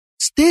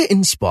Stay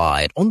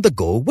inspired on the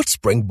go with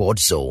Springboard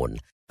Zone,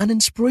 an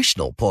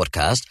inspirational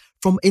podcast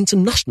from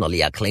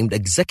internationally acclaimed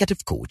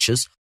executive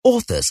coaches,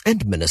 authors,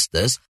 and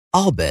ministers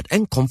Albert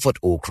and Comfort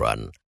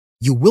Okran.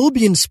 You will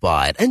be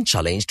inspired and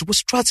challenged with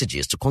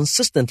strategies to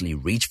consistently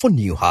reach for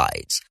new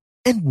heights.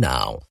 And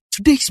now,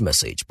 today's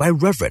message by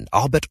Reverend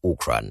Albert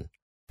Okran.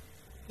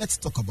 Let's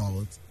talk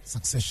about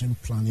succession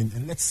planning,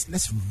 and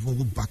let's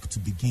roll back to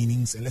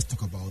beginnings, and let's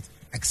talk about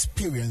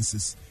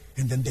experiences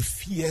and then the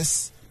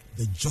fears,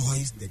 the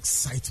joys, the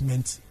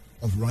excitement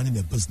of running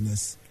a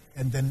business.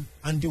 And then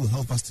Andy will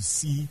help us to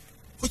see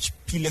which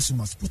pillars we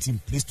must put in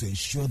place to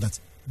ensure that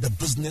the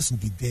business will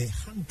be there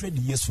 100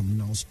 years from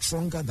now,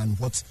 stronger than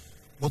what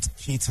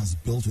Kate has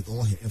built with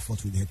all her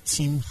effort, with her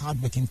team,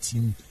 hardworking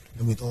team,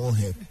 and with all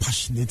her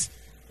passionate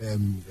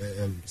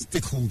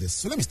stakeholders.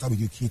 So let me start with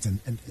you, Kate,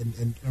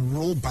 and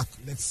roll back,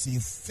 let's say,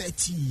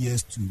 30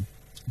 years to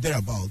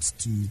thereabouts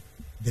to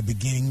the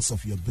beginnings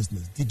of your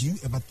business. Did you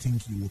ever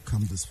think you would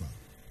come this far?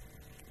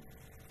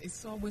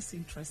 It's always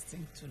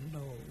interesting to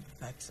know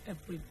that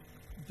every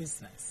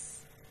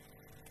business,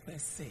 per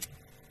se,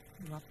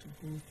 you have to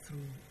go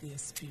through the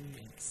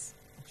experience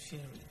of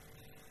sharing.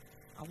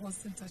 I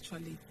wasn't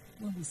actually,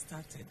 when we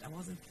started, I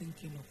wasn't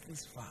thinking of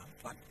this far,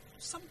 but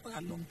somewhere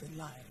along the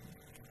line,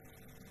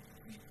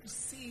 you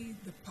see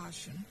the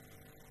passion,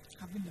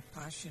 having the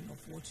passion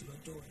of what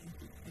you're doing,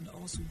 and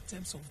also in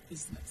terms of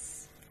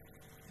business.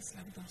 It's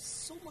like there's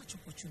so much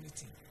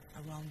opportunity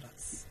around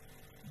us,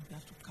 and we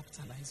have to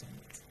capitalize on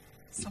it.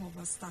 Some of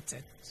us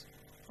started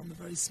from a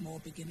very small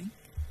beginning.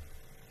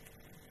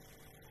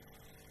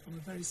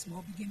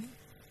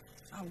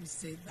 I would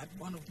say that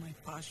one of my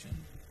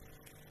passion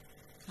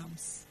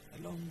comes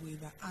along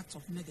with the art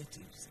of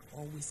negatives.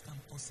 Always come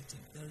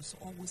positive. There is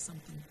always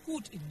something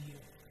good in you.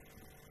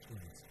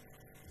 Right.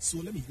 So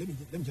let me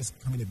just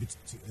come in a bit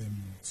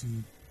to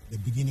the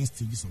beginning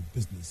stages of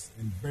business.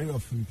 And very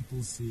often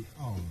people say,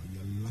 "Oh,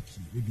 you're lucky."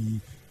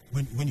 Maybe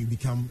when you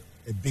become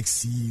a big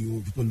CEO,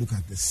 people look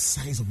at the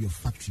size of your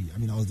factory. I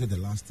mean, I was there the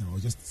last time. I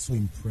was just so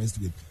impressed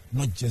with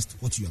not just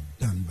what you have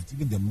done, but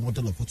even the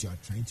model of what you are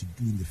trying to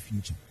do in the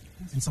future.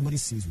 And somebody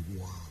says,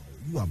 "Wow,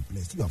 you are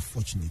blessed. You are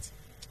fortunate."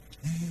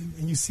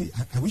 And you say,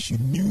 I wish you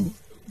knew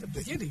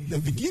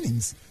the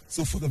beginnings.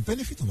 So for the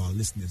benefit of our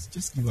listeners,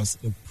 just give us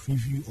a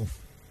preview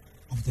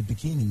of the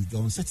beginning, the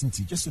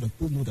uncertainty, just so that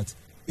people know that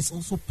it's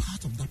also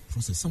part of that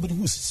process. Somebody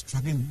who is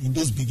struggling in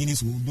those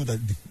beginnings will know that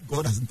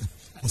God hasn't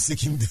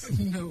forsaken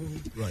them. No.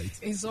 Right.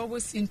 It's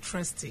always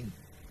interesting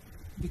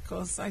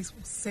because I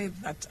say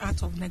that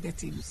out of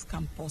negatives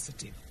come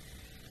positive.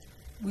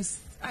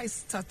 I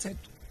started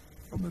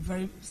from a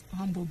very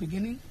humble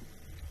beginning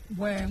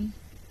where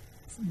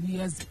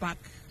years back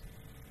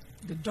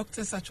the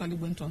doctors actually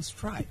went on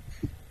strike.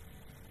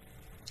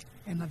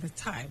 And at the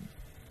time,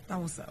 that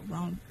was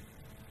around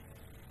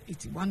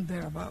 81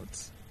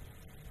 thereabouts.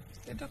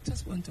 The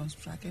doctors went on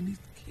strike, and it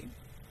came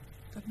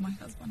that my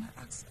husband,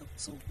 I asked,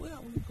 "So where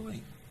are we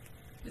going?"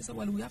 They said,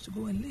 "Well, we have to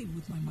go and live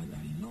with my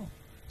mother-in-law."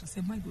 I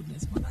said, "My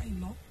goodness,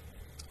 mother-in-law?"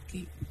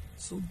 Okay,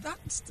 so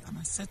and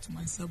I said to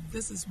myself,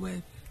 this is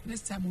where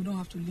next time we don't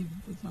have to live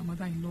with my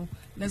mother-in-law.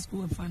 Let's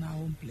go and find our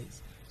own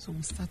place. So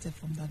we started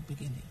from that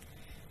beginning.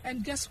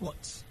 And guess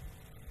what?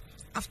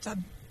 After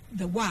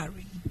the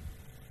wiring,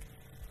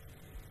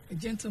 a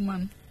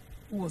gentleman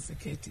who was a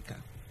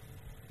caretaker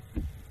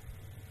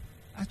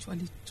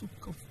actually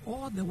took off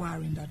all the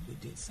wiring that we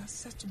did. So I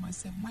said to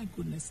myself, my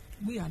goodness,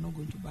 we are not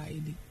going to buy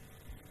any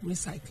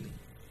recycling.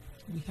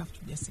 We have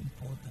to just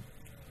import them.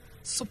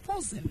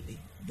 Supposedly,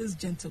 this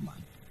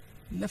gentleman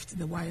left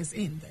the wires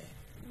in there.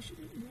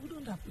 We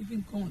wouldn't have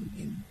even gone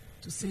in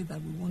to say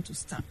that we want to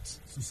start.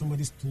 So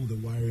somebody stole the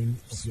wiring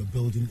of your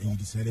building and you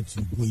decided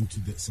to go into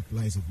the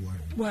supplies of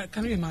wiring. Well,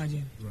 can you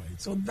imagine? Right.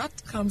 So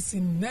that comes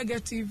in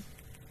negative.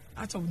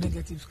 Out of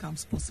negative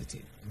comes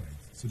positive. Right.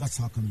 So that's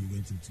how come you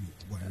went into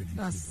wiring.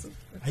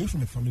 Are you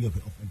from a family of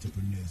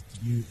entrepreneurs?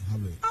 Do you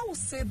have a I would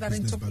say that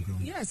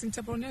background? Yes,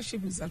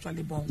 entrepreneurship is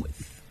actually born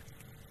with.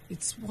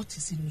 It's what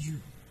is in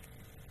you.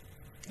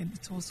 And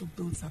it also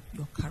builds up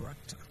your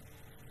character.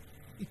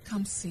 It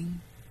comes in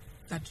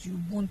that you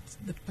want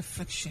the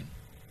perfection.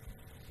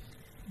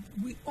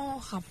 We all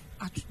have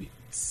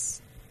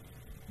attributes.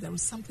 There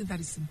is something that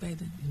is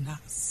embedded in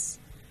us.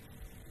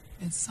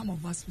 And some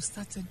of us, we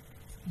started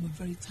from a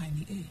very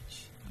tiny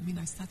age. I mean,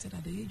 I started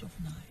at the age of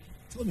 9.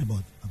 Tell me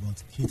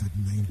about Kate at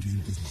 9 doing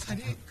business.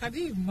 Can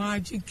you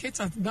imagine Kate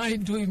at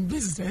 9 doing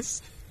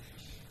business?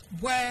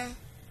 Where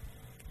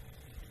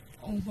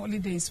on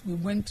holidays we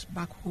went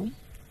back home.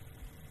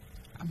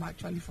 I'm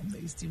actually from the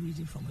Eastern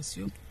region, from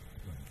Asio.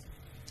 Right.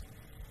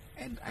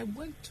 And I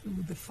went to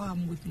the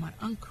farm with my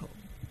uncle.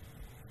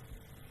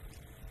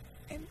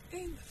 And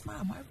in the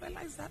farm, I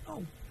realized that,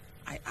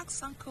 I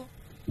asked Uncle,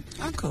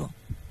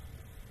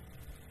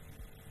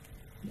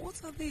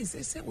 what are these?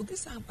 They said,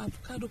 this is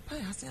avocado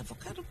pie. I said,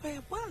 avocado pie?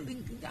 Well,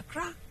 in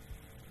Accra,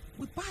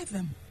 we buy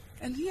them.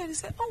 And here they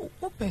said,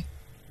 Ope. And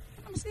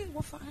I'm saying,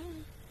 what for?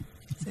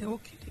 I say,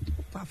 okay,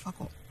 Ope, fuck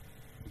up.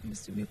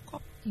 Mr. We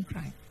cop and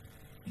cry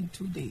in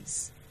 2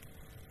 days.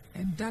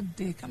 And that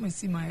day, come and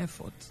see my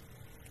effort.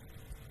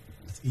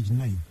 At age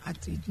 9?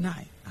 At age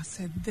 9. I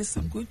said,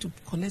 I'm going to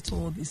collect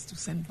all this to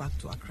send back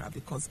to Accra,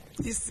 because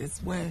this is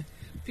where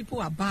people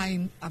are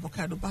buying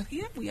avocado. But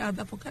here we have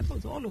the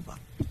avocados all over.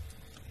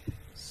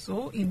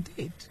 So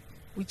indeed,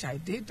 which I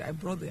did, I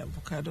brought the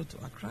avocado to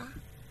Accra.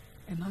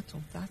 And out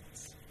of that,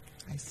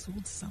 I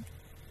sold some.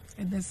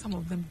 And then some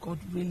of them got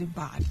really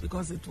bad,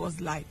 because it was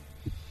like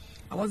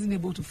I wasn't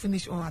able to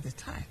finish all at the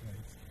time. Right.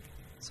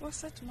 So I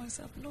said to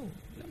myself, no,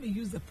 let me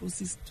use the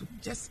proceeds to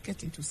just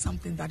get into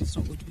something that is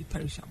not going to be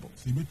perishable.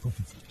 So you made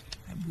profit?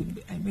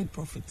 I made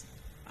profit.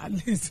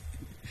 At least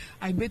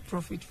I made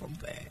profit from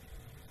there.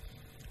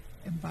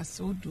 And by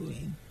so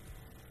doing,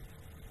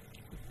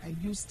 I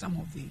used some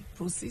of the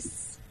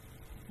proceeds,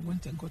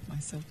 went and got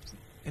myself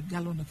a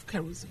gallon of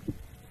kerosene.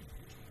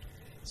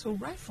 So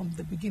right from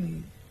the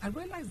beginning, I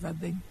realized that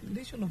the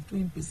nation of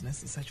doing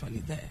business is actually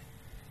there.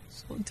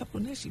 So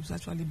entrepreneurship is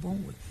actually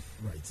born with.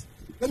 Right.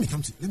 Let me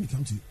come to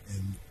Andy.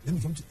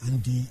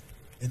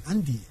 And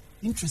Andy,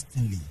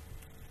 interestingly,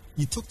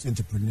 you talk to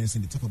entrepreneurs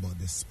and they talk about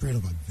the spirit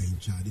of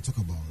adventure. They talk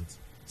about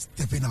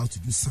stepping out to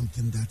do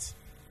something that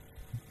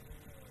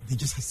they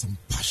just have some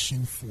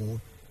passion for.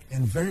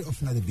 And very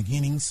often at the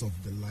beginnings of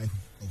the life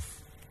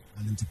of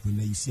an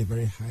entrepreneur, you see a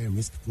very high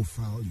risk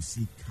profile. You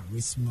see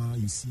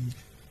charisma. You see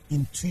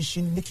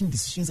intuition, making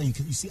decisions that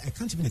you see. I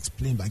can't even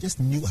explain, but I just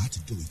knew how to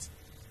do it.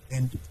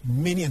 And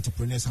many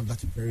entrepreneurs have that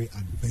very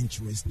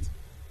adventurous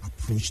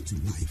approach to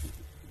life.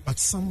 But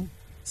some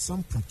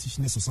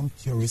practitioners or some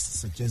theorists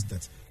suggest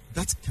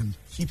that can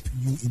keep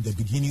you in the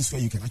beginnings,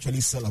 where you can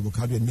actually sell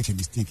avocado and make a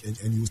mistake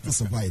and you will still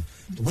survive.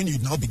 But when you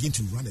now begin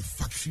to run a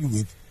factory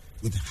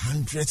with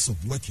hundreds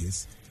of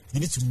workers, you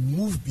need to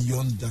move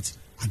beyond that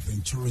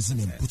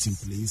adventurism and put in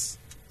place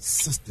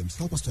systems.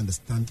 Help us to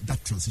understand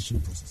that transition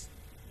process.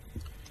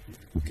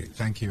 Okay,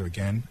 thank you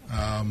again.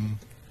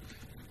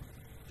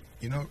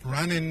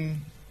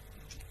 Running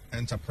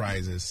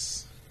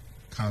enterprises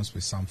comes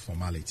with some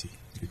formality,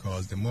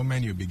 because the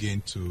moment you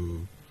begin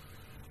to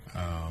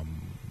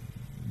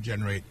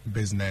generate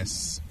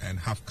business and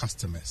have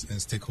customers and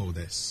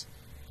stakeholders,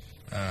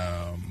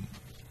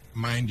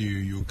 mind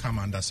you come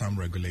under some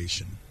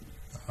regulation.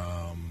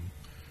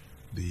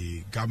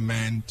 The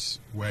government,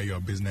 where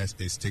your business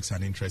is, takes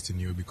an interest in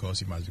you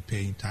because you must be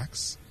paying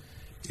tax.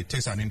 It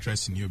takes an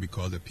interest in you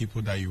because the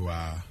people that you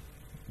are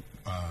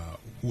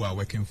who are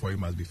working for you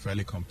must be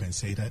fairly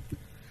compensated,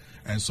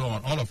 and so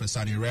on. All of a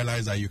sudden, you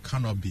realize that you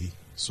cannot be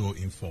so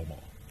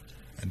informal,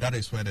 and that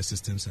is where the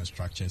systems and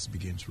structures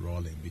begin to roll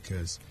in,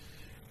 because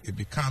it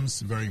becomes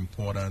very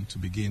important to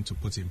begin to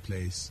put in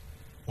place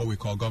what we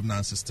call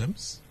governance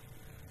systems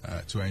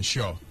to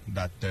ensure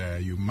that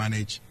you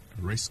manage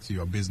risk to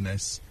your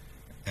business,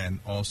 and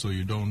also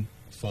you don't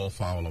fall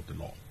foul of the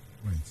law.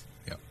 Right.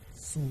 Yeah.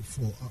 So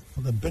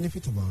for the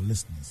benefit of our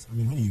listeners, I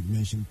mean, when you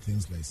mention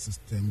things like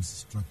systems,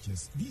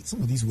 structures,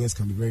 some of these words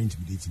can be very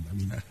intimidating. I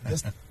mean,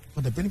 just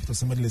for the benefit of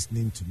somebody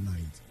listening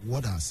tonight,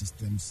 what are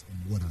systems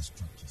and what are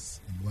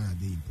structures, and why are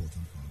they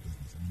important for our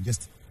business? I mean,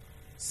 just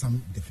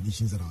some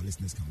definitions that our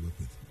listeners can work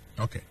with.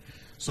 Okay.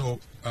 So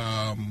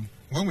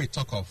when we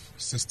talk of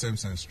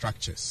systems and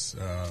structures,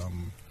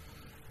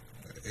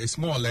 it's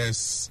more or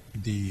less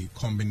the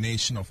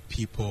combination of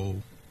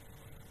people,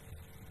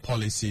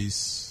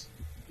 policies,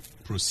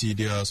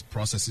 procedures,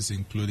 processes,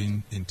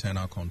 including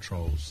internal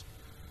controls,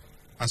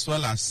 as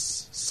well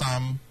as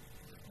some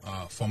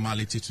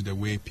formality to the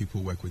way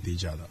people work with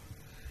each other.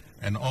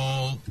 And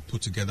all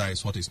put together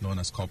is what is known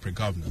as corporate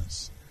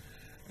governance.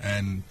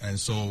 And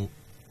so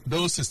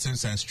those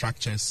systems and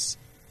structures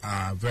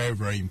are very,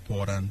 very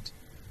important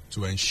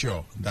to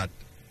ensure that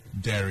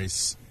there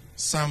is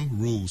some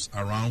rules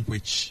around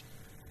which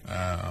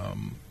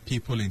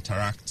people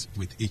interact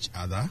with each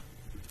other,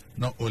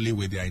 not only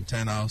with their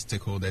internal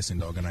stakeholders in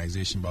the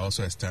organization, but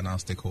also external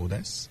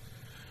stakeholders.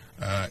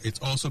 It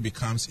also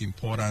becomes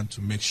important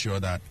to make sure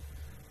that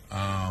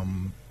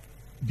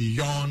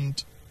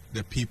beyond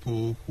the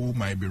people who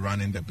might be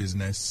running the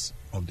business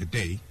of the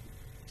day,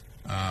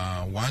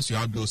 once you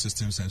have those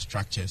systems and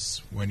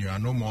structures, when you are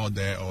no more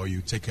there or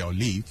you take your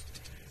leave,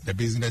 the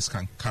business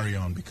can carry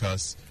on,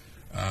 because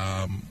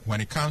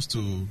when it comes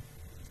to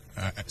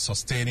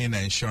sustaining and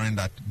ensuring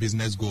that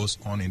business goes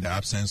on in the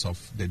absence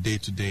of the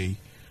day-to-day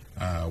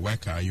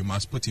worker, you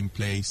must put in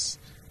place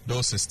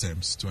those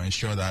systems to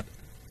ensure that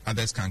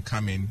others can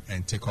come in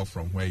and take off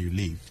from where you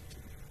leave,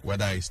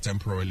 whether it's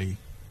temporarily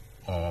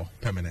or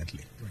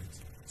permanently. Right.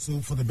 So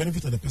for the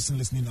benefit of the person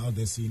listening out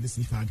there saying,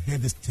 listen, if I had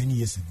heard this 10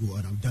 years ago,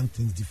 I'd have done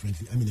things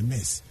differently. I'm in a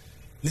mess.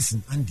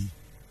 Listen, Andy,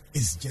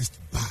 it's just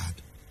bad.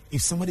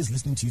 If somebody's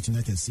listening to you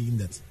tonight and saying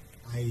that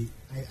I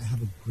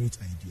have a great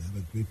idea, I have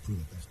a great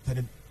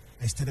product,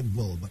 I started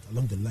well, but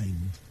along the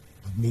line,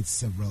 I've made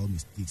several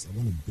mistakes. I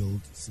want to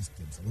build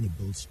systems. I want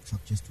to build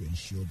structures to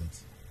ensure that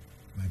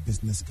my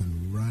business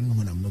can run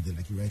when I'm not there,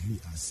 like you rightly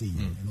are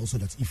saying. And also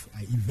that if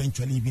I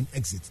eventually even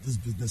exit, this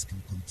business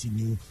can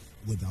continue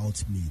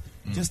without me.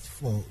 Just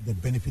for the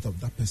benefit of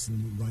that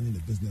person running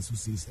the business who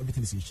says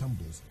everything is in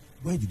shambles,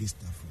 where did they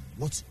start from?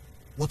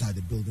 what are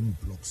the building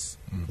blocks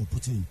for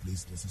putting in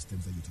place the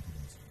systems that you talk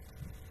about?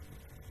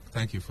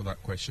 Thank you for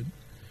that question.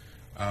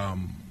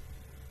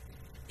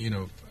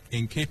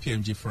 In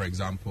KPMG, for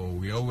example,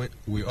 we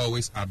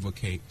always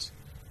advocate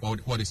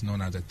what is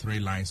known as the 3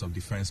 lines of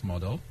defense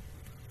model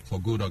for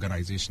good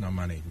organizational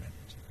management.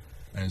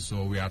 And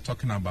so we are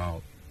talking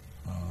about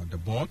the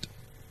board,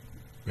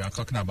 we are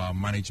talking about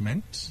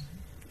management,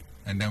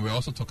 and then we're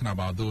also talking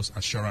about those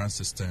assurance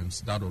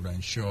systems that would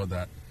ensure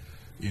that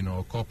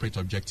corporate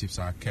objectives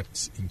are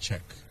kept in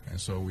check. And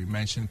so we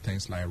mention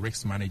things like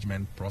risk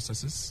management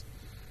processes.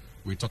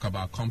 We talk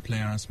about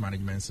compliance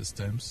management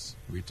systems.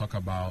 We talk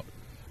about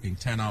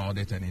internal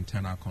audit and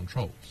internal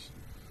controls.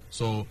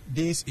 So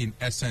these, in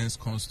essence,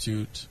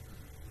 constitute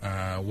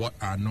what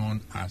are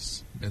known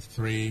as the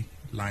 3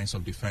 lines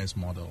of defense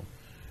model.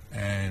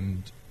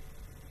 And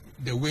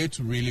the way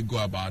to really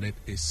go about it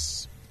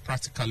is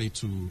practically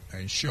to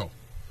ensure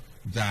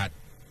that,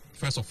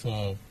 first of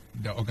all,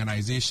 the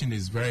organization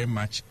is very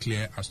much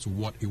clear as to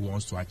what it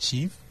wants to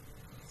achieve,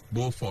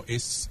 both for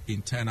its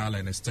internal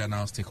and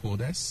external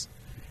stakeholders,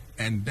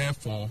 and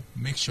therefore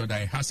make sure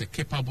that it has a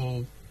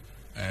capable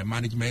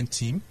management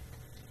team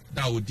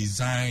that will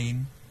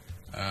design,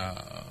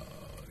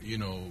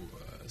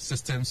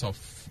 systems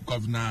of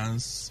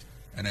governance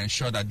and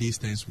ensure that these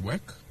things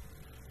work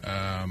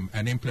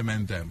and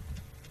implement them.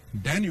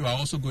 Then you are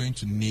also going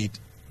to need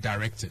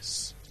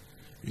directors,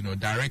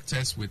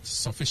 directors with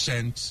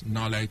sufficient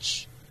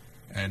knowledge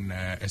and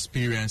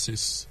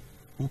experiences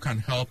who can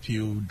help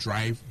you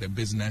drive the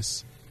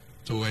business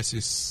towards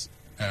its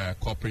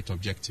corporate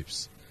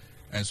objectives.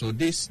 And so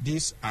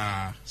these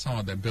are some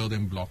of the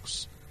building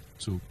blocks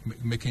to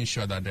making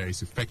sure that there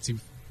is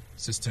effective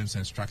systems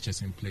and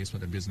structures in place for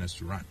the business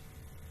to run.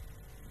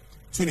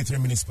 23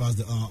 minutes past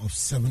the hour of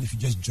 7. If you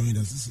just joined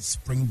us, this is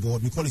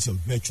Springboard. We call it your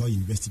virtual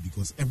university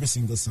because every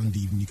single Sunday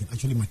evening you can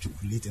actually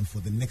matriculate, and for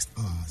the next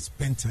hour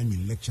spend time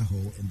in lecture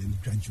hall and then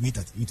graduate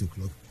at 8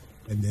 o'clock,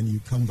 and then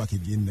you come back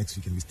again next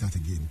week and we start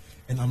again.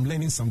 And I'm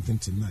learning something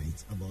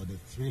tonight about the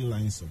 3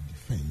 lines of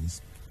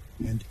defense,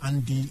 and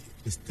Andy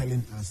is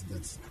telling us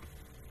that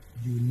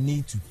you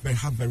need to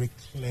have very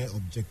clear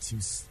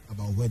objectives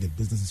about where the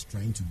business is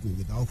trying to go,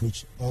 without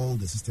which all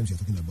the systems you're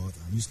talking about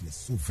are useless.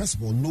 So first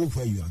of all, know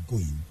where you are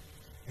going.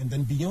 And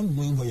then beyond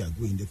knowing where you are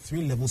going, the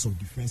 3 levels of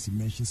defense he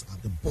mentions are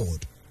the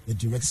board, the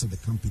directors of the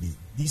company.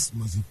 These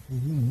must be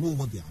people who know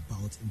what they are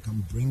about and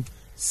can bring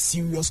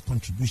serious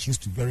contributions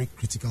to very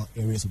critical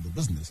areas of the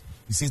business.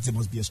 He says there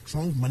must be a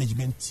strong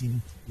management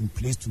team in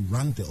place to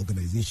run the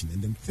organization.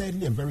 And then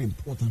thirdly, and very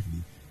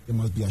importantly, there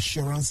must be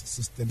assurance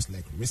systems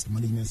like risk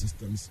management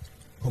systems,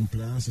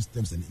 compliance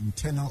systems, and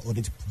internal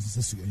audit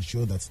processes to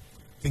ensure that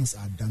things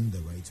are done the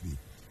right way.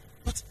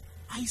 But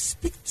I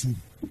speak to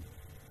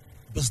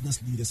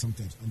business leaders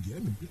sometimes, and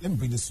let me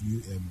bring this to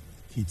you,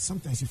 Kate.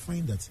 Sometimes you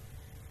find that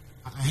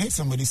I heard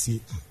somebody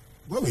say,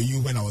 where were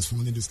you when I was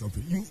founding this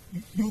company?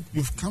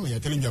 You've come and you're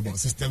telling me about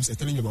systems, you're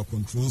telling me about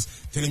controls,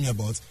 telling me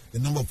about the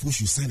number of people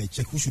should sign a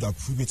check, who should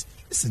approve it.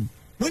 Listen,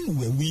 when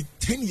were we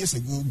 10 years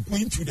ago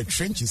going through the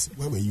trenches?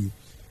 Where were you?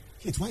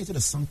 Kate, why is it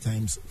that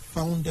sometimes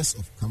founders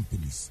of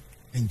companies,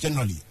 and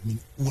generally,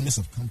 owners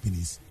of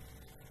companies,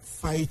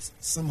 fight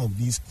some of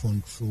these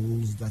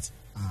controls that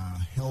are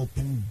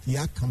helping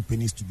their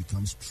companies to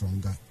become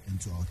stronger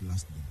and to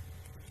outlast them?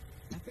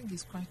 I think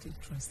it's quite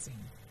interesting.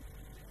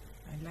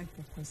 I like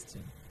the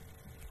question.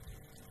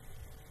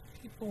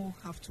 People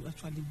have to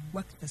actually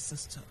work the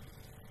system.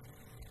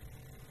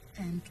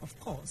 And of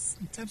course,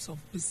 in terms of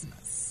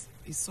business,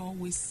 it's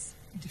always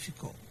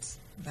difficult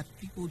that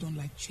people don't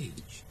like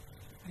change.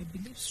 I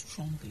believe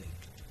strongly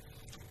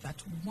that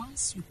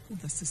once you put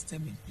the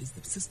system in place,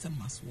 the system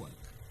must work.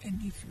 And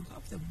if you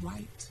have the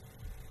right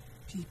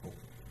people,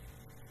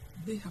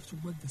 they have to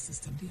work the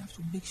system. They have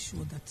to make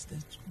sure that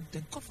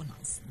the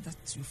governance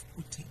that you've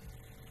put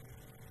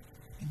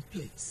in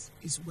place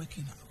is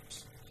working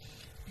out.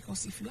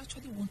 Because if you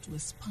actually want to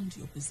expand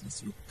your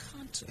business, you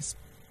can't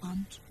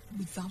expand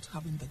without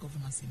having the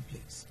governance in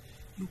place.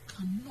 You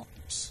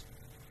cannot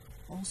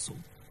also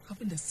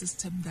having the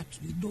system that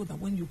you know that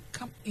when you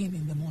come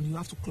in the morning, you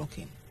have to clock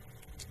in.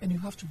 And you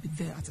have to be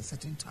there at a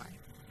certain time.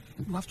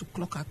 You have to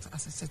clock out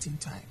at a certain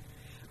time.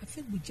 I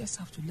think we just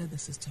have to let the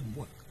system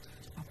work.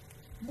 Now,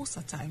 most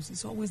of the times,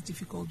 it's always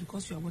difficult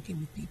because you are working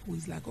with people.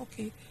 It's like,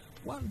 okay,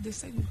 well, they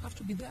say you have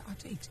to be there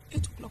at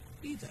 8 o'clock,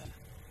 be there.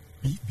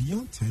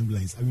 Beyond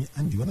timelines,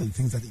 Andy, one of the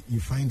things that you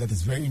find that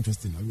is very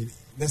interesting,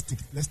 let's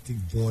take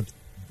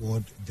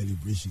board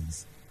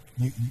deliberations.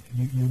 You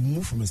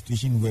move from a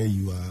situation where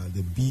you are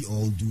the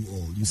be-all,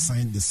 do-all. You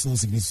sign the sole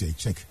signature to a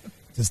check,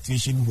 to a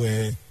situation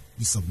where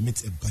you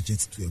submit a budget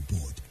to a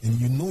board, and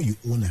you know you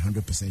own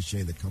 100% share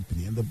in the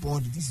company. And the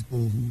board, these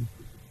people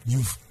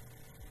who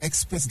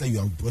experts that you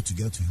have brought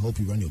together to help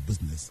you run your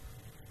business,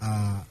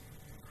 are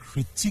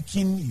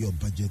critiquing your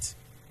budget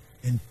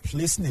and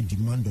placing a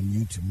demand on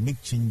you to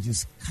make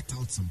changes, cut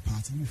out some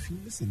parts, and you feel,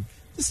 listen,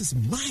 this is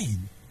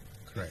mine.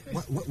 Correct.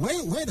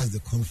 Why does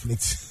the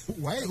conflict?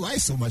 Why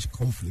so much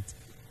conflict?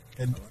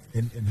 And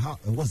how?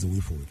 And what's the way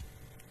forward?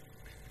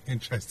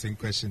 interesting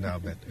question,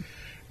 Albert.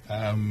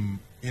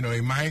 You know,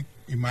 in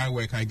my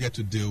work, I get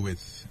to deal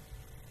with,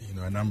 you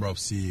know, a number of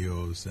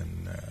CEOs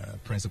and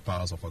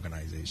principals of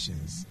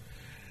organizations,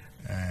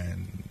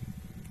 and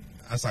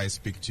as I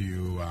speak to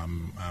you,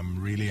 I'm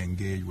really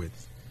engaged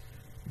with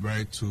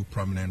very two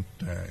prominent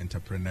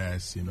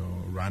entrepreneurs, you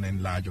know,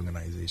 running large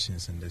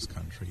organizations in this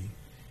country.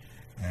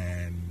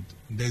 And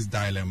this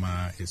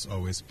dilemma is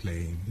always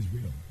playing,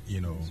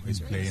 you know,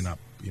 it's playing up,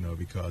 you know,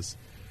 because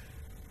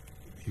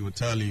he will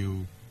tell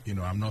you, you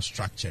know, I'm not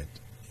structured,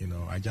 you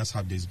know, I just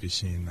have this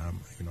vision,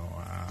 you know,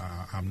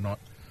 I'm not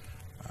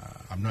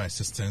a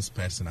systems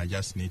person, I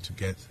just need to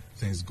get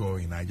things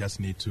going, I just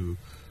need to,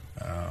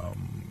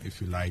 if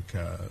you like,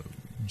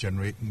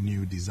 generate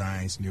new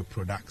designs, new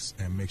products,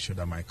 and make sure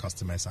that my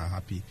customers are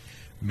happy,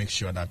 make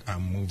sure that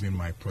I'm moving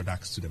my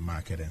products to the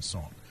market and so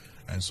on.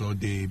 And so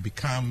they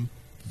become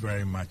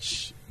very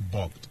much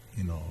bogged,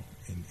 you know,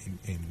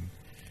 in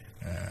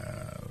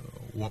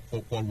what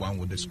one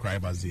would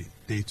describe as the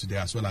day-to-day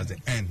as well as the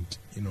end,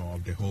 you know,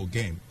 of the whole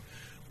game.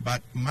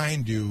 But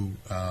mind you,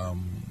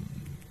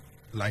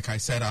 like I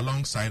said,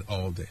 alongside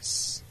all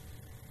this,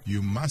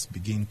 you must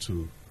begin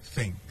to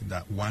think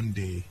that one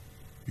day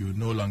you will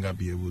no longer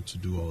be able to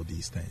do all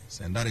these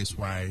things. And that is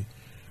why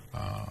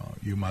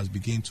you must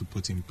begin to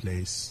put in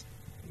place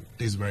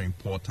this very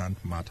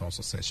important matter of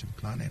succession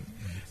planning.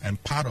 Right.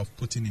 And part of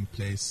putting in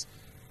place,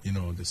 you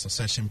know, the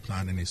succession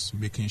planning is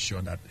making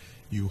sure that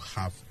you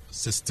have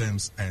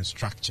systems and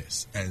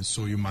structures. And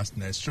so you must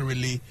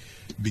necessarily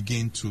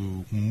begin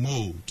to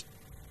mold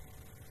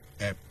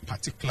a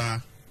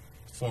particular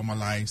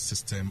formalized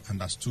system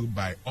understood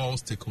by all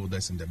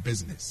stakeholders in the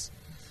business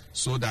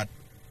so that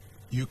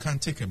you can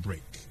take a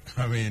break.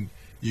 I mean,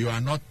 you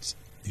are not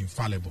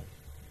infallible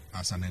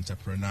as an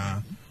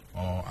entrepreneur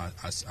or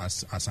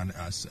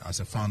as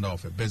a founder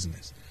of a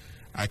business.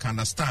 I can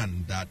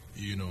understand that,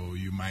 you know,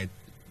 you might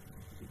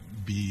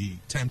be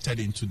tempted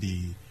into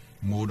the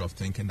mode of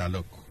thinking that,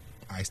 look,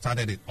 I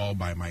started it all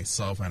by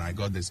myself and I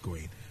got this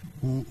going.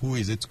 Who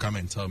is it to come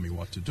and tell me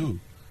what to do?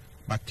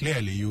 But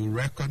clearly, you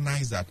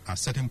recognize that at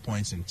certain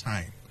points in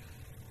time,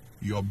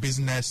 your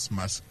business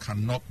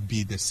cannot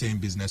be the same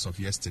business of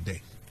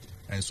yesterday.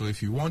 And so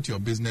if you want your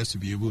business to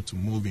be able to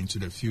move into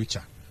the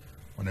future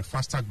on a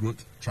faster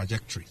growth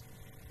trajectory,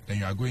 then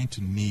you are going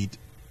to need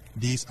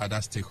these other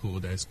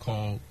stakeholders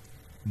called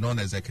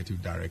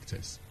non-executive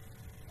directors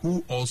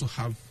who also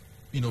have,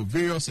 you know,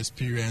 various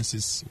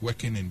experiences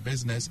working in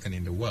business and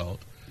in the world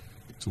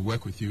to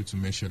work with you to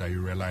make sure that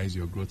you realize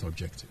your growth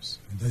objectives.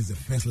 And that is the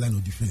first line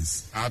of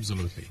defense.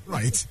 Absolutely.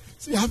 Right.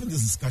 So you're having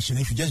this discussion.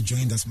 If you just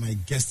joined us, my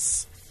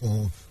guests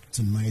for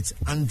tonight,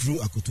 Andrew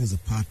Akoto is a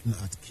partner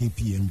at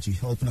KPMG,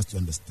 helping us to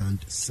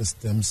understand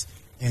systems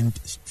and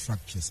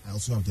structures. I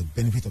also have the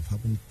benefit of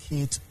having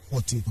Kate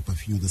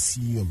Horty-Papafio, the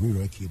CEO of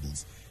Rural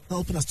Cables,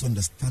 helping us to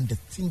understand the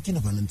thinking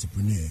of an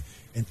entrepreneur.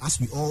 And as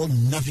we all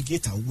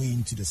navigate our way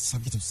into the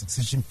subject of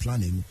succession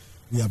planning,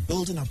 we are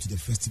building up to the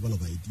Festival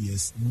of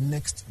Ideas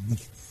next week,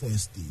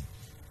 Thursday.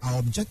 Our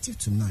objective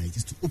tonight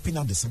is to open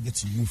up the subject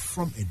to you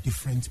from a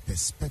different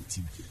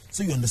perspective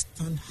so you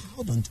understand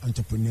how the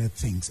entrepreneur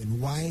thinks and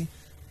why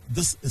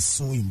this is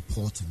so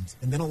important.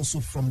 And then also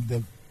from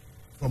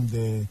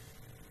the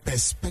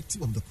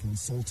perspective of the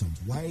consultant,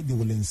 why they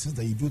will insist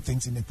that you do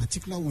things in a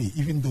particular way,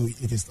 even though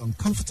it is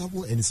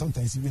uncomfortable and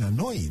sometimes even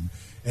annoying.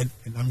 And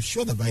I'm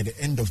sure that by the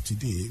end of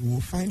today, we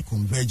will find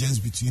convergence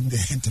between the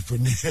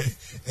entrepreneur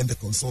and the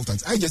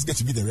consultant. I just get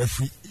to be the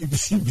referee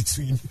in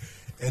between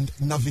and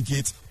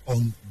navigate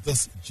on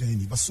this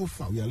journey. But so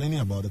far, we are learning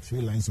about the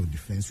three lines of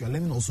defense. We are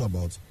learning also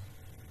about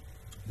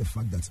the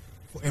fact that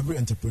for every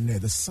entrepreneur,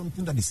 there's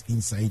something that is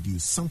inside you,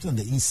 something on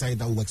the inside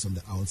that works on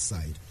the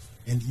outside.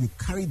 And you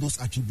carry those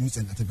attributes,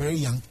 and at a very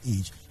young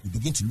age, you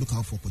begin to look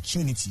out for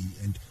opportunity.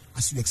 And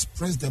as you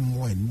express them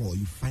more and more,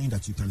 you find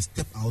that you can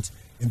step out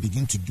and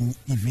begin to do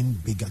even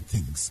bigger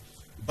things.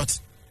 But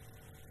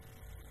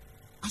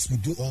as we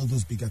do all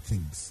those bigger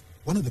things,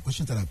 one of the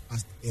questions that I've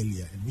asked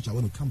earlier, and which I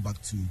want to come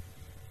back to,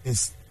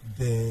 is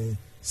the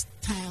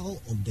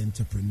style of the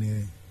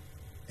entrepreneur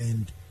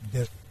and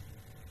the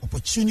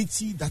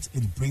opportunity that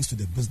it brings to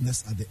the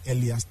business at the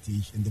earlier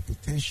stage and the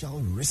potential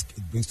risk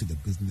it brings to the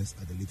business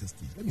at the later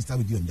stage. Let me start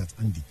with you on that,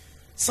 Andy.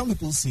 Some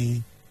people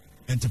say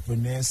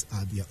entrepreneurs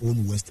are their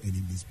own worst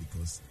enemies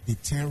because they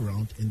turn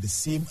around and the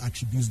same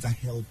attributes that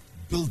help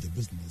build the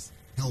business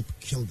help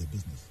kill the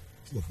business.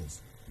 True or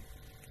false?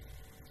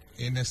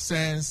 In a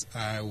sense,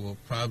 I will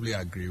probably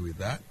agree with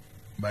that.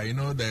 But, you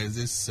know, there is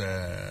this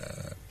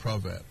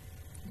proverb,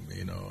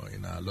 you know,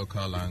 in our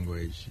local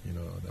language, you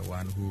know, the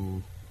one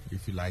who,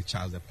 if you like,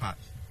 charts the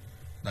path,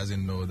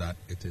 doesn't know that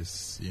it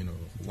is, you know,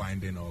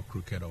 winding or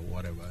crooked or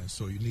whatever. And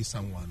so you need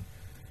someone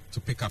to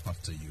pick up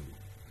after you.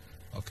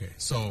 Okay,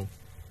 so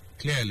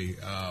clearly,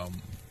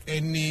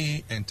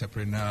 any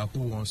entrepreneur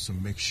who wants to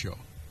make sure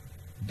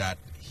that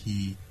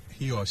he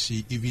or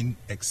she even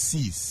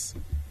exceeds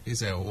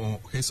his or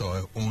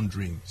her own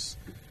dreams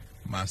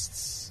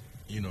must,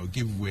 you know,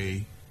 give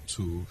way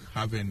to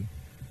having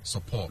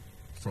support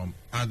from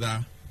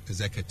other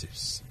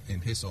executives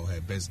in his or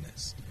her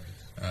business.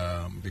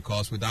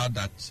 Because without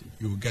that,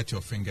 you will get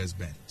your fingers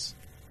bent.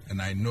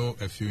 And I know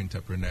a few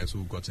entrepreneurs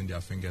who've gotten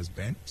their fingers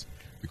bent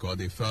because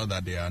they felt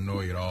that they are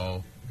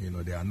know-it-all,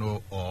 they are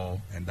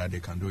know-all, and that they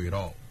can do it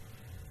all.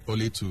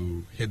 Only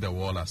to hit the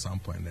wall at some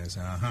point and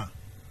say,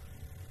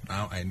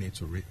 now I need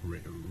to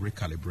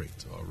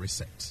recalibrate or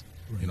reset.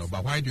 Right.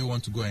 But why do you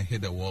want to go and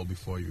hit the wall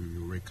before you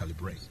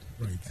recalibrate?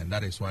 Right. And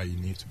that is why you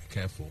need to be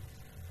careful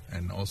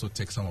and also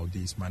take some of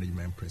these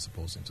management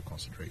principles into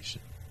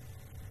consideration.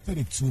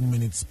 32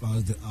 minutes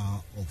past the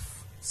hour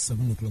of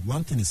 7 o'clock.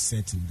 One thing is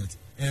certain, that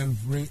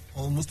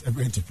almost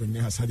every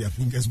entrepreneur has had their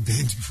fingers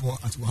bent before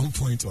at one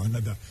point or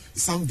another.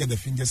 Some get the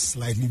fingers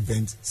slightly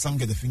bent, some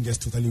get the fingers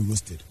totally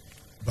roasted.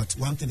 But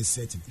one thing is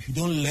certain, if you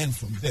don't learn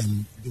from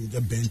them, they will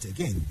get bent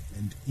again.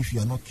 And if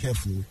you are not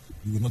careful,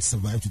 you will not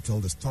survive to tell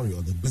the story,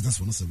 or the business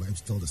will not survive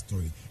to tell the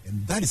story.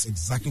 And that is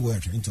exactly what we're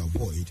trying to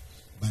avoid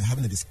by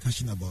having a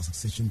discussion about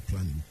succession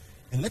planning.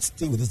 And let's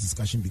stay with this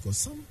discussion because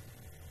some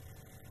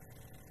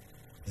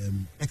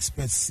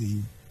experts say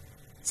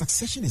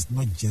succession is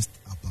not just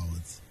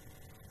about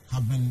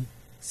having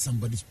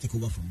somebody to take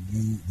over from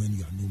you when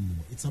you are no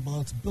more. It's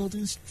about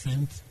building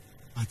strength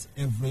at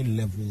every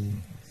level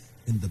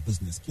in the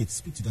business. Kate,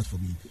 speak to that for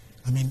me.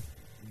 I mean,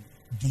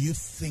 do you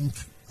think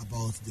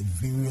about the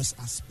various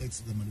aspects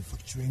of the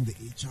manufacturing, the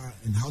HR,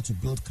 and how to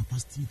build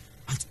capacity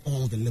at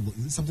all the levels?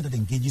 Is it something that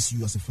engages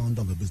you as a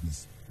founder of a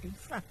business? In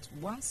fact,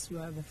 once you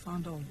are the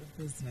founder of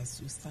the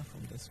business, you start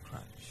from the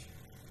scratch.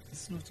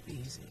 It's not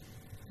easy.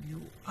 You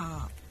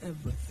are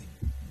everything.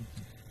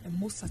 And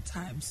most of the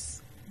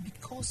times,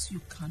 because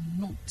you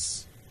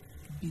cannot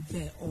be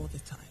there all the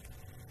time,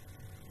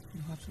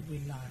 you have to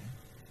rely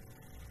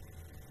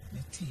on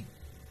a team.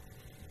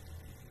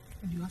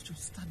 And you have to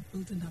start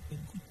building up a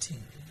good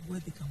team where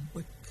they can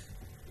work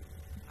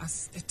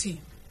as a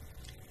team.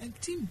 And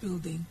team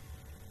building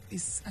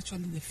is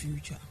actually the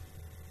future.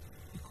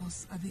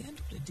 Because at the end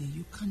of the day,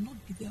 you cannot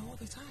be there all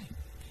the time.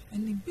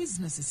 And in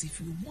businesses,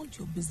 if you want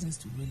your business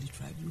to really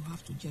thrive, you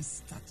have to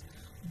just start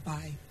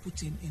by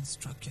putting in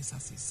structures,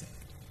 as he said.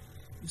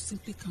 You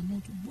simply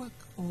cannot work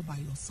all by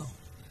yourself.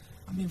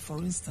 I mean, for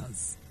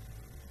instance,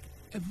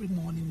 every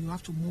morning you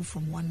have to move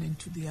from one end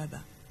to the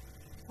other.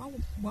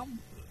 One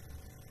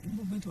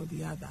moment or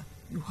the other,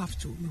 you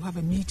have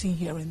a meeting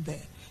here and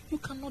there. You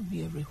cannot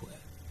be everywhere.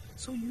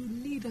 So you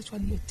need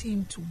actually a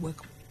team to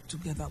work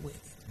together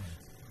with.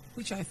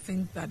 Which I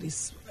think that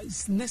is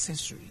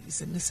necessary.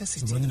 It's a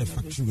necessity. So running a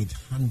factory with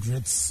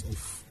hundreds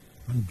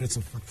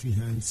of factory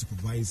hands,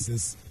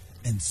 supervisors,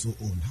 and so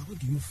on. How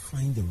do you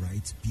find the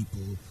right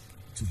people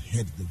to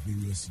head the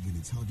various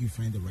units? How do you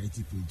find the right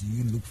people? Do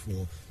you look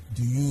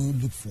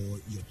for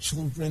your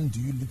children?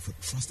 Do you look for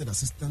trusted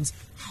assistants?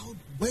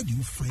 Where do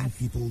you find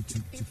people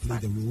to play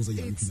the roles that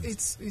you're looking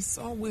at? It's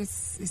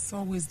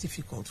always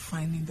difficult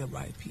finding the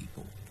right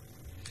people,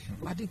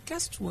 but it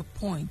gets to a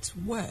point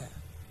where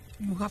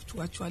you have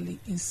to actually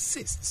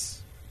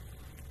insist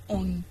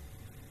on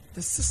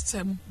the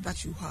system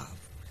that you have.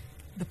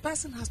 The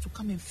person has to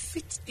come and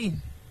fit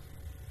in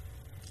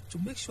to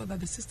make sure that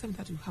the system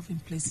that you have in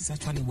place is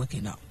actually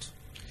working out.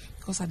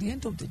 Because at the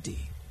end of the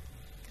day,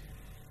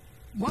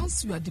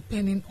 once you are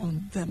depending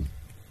on them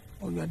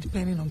or you are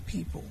depending on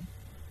people,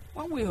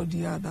 one way or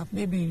the other,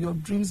 maybe your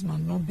dreams might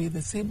not be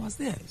the same as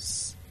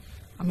theirs.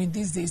 I mean,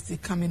 these days they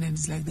come in and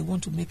it's like they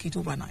want to make it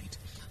overnight.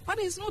 But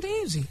it's not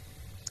easy.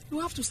 You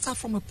have to start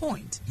from a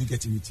point. You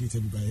get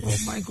irritated by it. Oh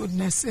my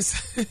goodness.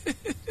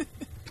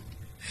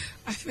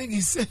 I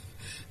think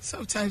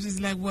sometimes it's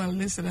like, well,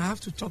 listen, I have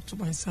to talk to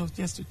myself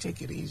just to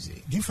take it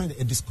easy. Do you find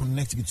a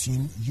disconnect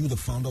between you, the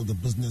founder of the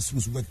business,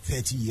 who's worked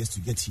 30 years to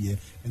get here,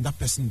 and that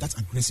person, that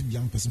aggressive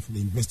young person from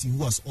the university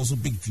who has also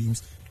big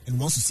dreams and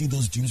wants to see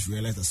those dreams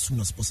realized as soon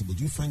as possible?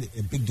 Do you find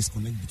a big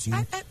disconnect between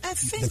I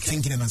think the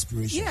thinking and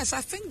aspiration? Yes,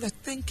 I think the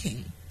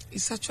thinking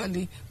is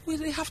actually,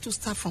 they have to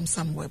start from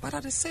somewhere, but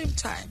at the same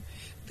time,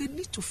 they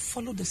need to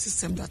follow the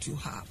system that you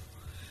have.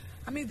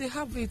 I mean, you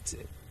have it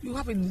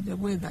in a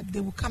way that they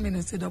will come in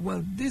and say that,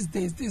 well, these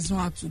days, this is not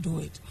how to do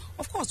it.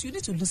 Of course, you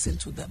need to listen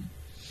to them.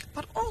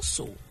 But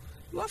also,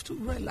 you have to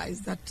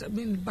realize that, I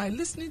mean, by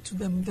listening to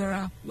them,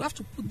 you have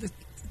to put the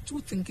two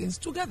thinkings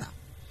together.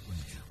 Right.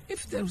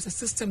 If there is a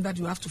system that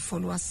you have to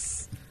follow,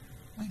 as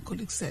my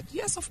colleague said,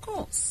 yes, of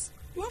course.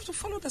 You have to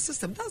follow the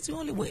system. That's the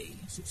only way.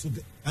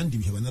 Andy,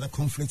 we have another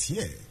conflict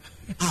here.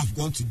 I've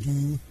gone to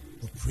do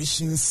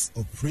operations,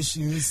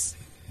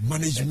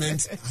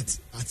 management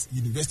at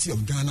University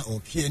of Ghana or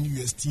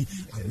KNUST.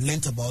 I've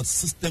learnt about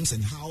systems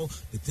and how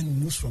the thing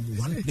moves from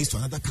one place to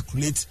another,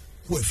 calculate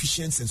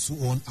coefficients and so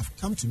on. I've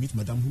come to meet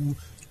Madam who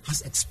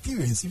has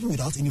experience, even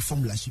without any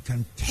formula. She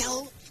can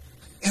tell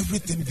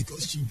everything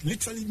because she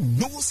literally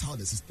knows how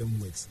the system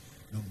works.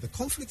 Now, the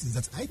conflict is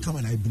that I come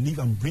and I believe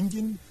I'm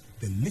bringing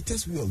the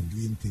latest way of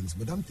doing things.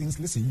 Madam thinks,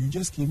 listen, you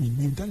just came in,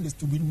 we've done this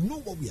too, we know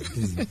what we are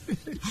doing.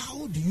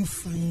 How do you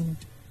find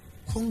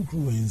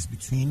congruence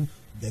between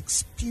the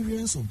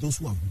experience of those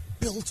who have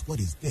built what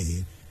is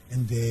there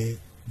and the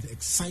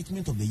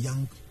excitement of the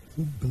young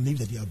who believe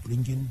that they are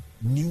bringing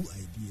new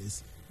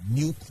ideas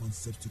new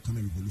concept to come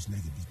and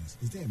revolutionize the business?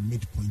 Is there a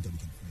midpoint that we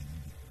can find?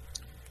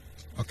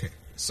 Okay,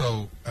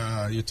 so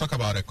you talk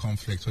about a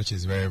conflict which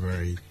is very,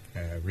 very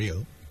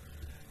real.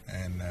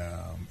 And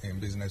in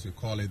business, we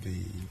call it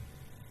the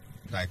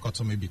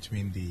dichotomy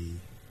between the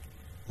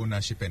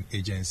ownership and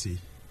agency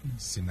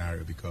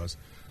scenario, because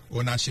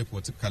ownership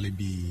will typically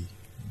be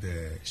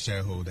the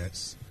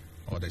shareholders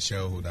or the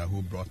shareholder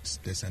who brought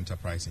this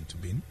enterprise into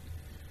being.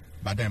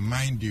 But then,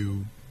 mind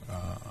you,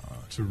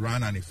 to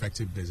run an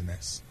effective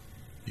business,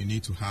 you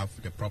need to have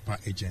the proper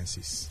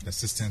agencies, the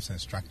systems and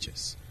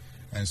structures.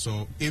 And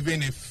so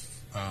even if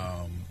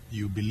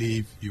you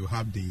believe you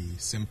have the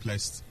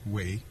simplest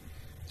way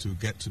to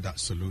get to that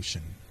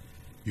solution,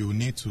 you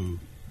need to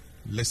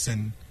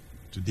listen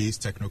to these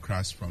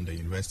technocrats from the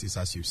universities,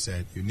 as you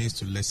said. You need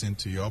to listen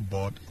to your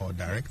board or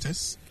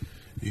directors,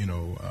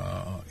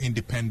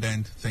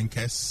 independent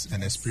thinkers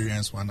and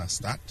experienced one as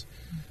that,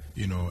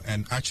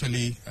 and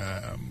actually,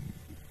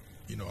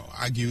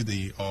 argue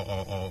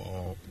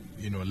or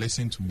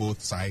listen to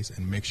both sides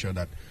and make sure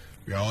that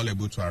we are all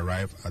able to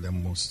arrive at the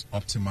most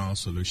optimal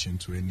solution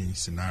to any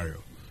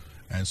scenario.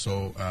 And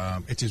so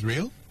it is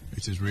real,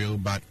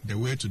 but the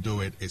way to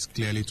do it is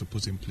clearly to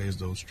put in place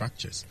those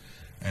structures.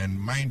 And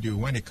mind you,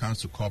 when it comes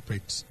to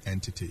corporate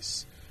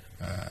entities,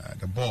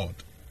 the board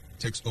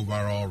takes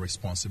overall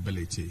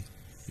responsibility,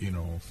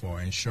 for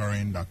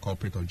ensuring that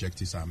corporate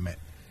objectives are met.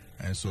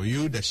 And so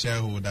you, the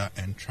shareholder,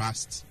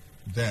 entrust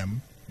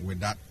them with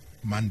that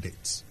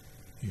mandate,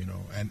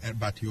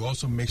 but you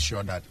also make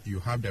sure that you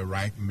have the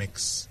right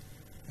mix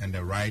and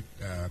the right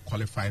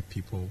qualified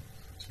people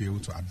to be able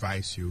to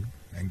advise you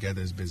and get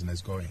this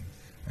business going.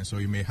 And so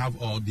you may have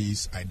all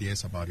these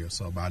ideas about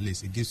yourself, but at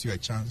least it gives you a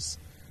chance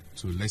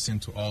to listen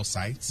to all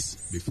sides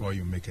before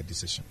you make a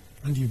decision.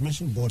 And you've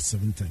mentioned boards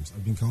 7 times.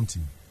 I've been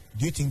counting.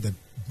 Do you think that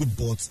good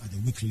boards are the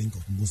weak link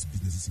of most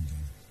businesses in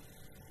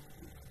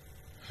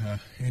Ghana?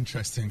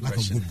 Interesting Lack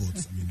question. of good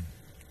boards,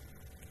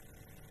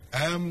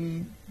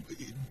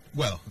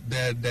 Well,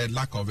 the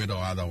lack of it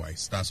or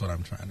otherwise. That's what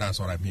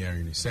I'm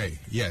hearing you say.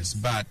 Yes,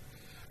 but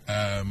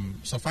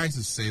suffice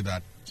to say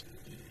that,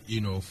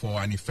 for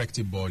an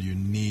effective board, you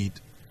need,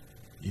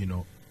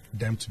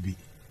 them to be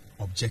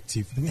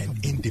objective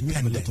and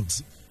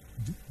independent.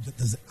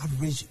 Does the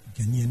average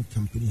Ghanaian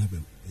company have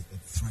a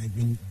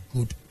thriving,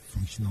 good,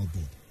 functional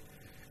board?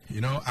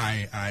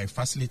 I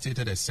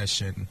facilitated a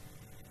session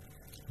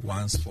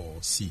once for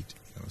SEED,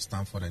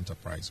 Stanford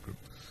Enterprise Group,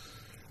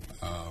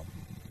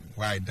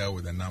 where I dealt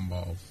with a number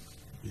of,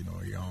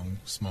 young,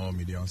 small,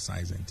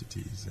 medium-sized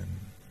entities.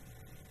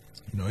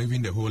 And,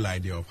 even the whole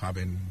idea of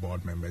having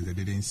board members, they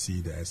didn't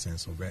see the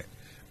essence of it,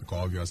 because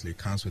obviously it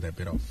comes with a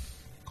bit of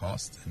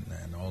cost,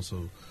 and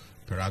also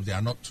perhaps they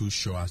are not too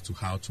sure as to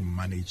how to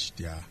manage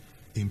their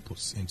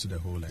inputs into the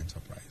whole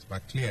enterprise.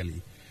 But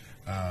clearly,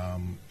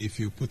 if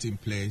you put in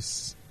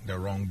place the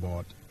wrong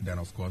board, then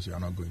of course you are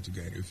not going to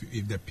get it.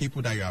 If the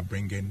people that you are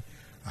bringing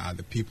are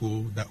the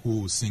people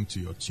who will sing to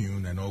your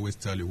tune and always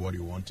tell you what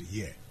you want to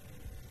hear,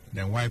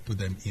 then why put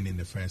them in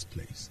the first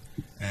place?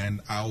 And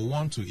I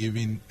want to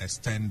even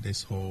extend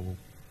this whole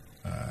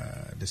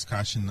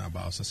discussion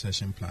about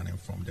succession planning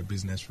from the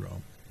business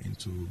realm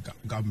into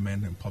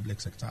government and public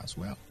sector as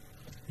well.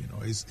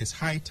 It's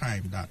high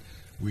time that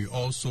we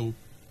also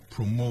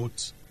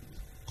promote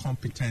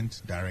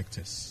competent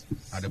directors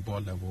at the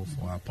board level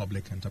for our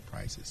public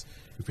enterprises,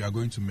 if we are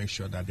going to make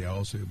sure that they are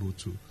also able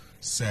to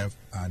serve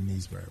our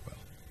needs very well.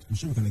 I'm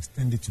sure we can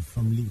extend it to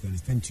family, we can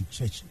extend it to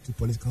church, to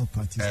political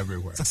parties.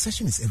 Everywhere.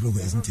 Succession is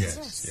everywhere, isn't it?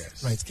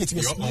 Yes. Right. Katie,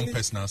 your own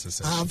personal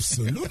succession.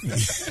 Absolutely.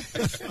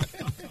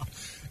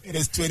 It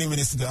is 20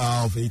 minutes to the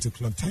hour of 8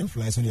 o'clock. Time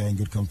flies when you are in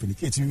good company.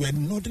 Katie, you were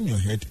nodding your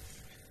head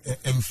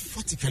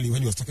emphatically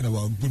when you were talking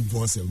about good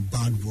boss and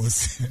bad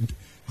boss and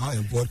how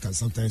a board can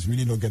sometimes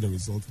really not get a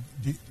result.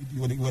 Do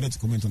you wanted to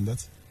comment on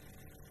that?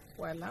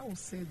 Well, I would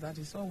say that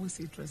it's always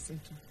interesting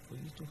for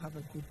you to have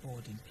a good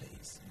board in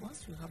place.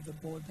 Once you have the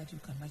board that you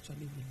can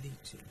actually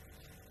relate to,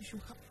 you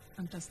should have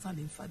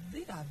understanding. In fact,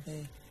 they are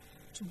there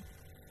to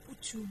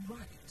put you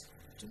right,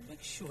 to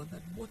make sure that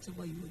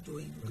whatever you're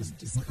doing, you can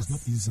discuss. It's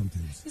not easy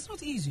sometimes. It's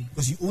not easy.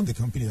 Because you own the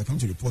company that come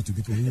to report to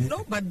people who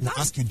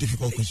ask you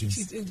difficult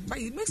questions. But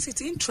it makes it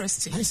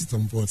interesting. I sit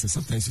on boards and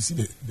sometimes you see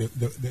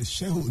the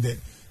shareholder,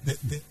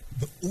 the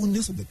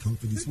owners of the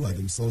companies who are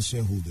themselves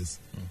shareholders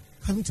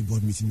coming to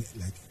board meeting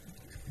like,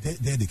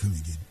 there they come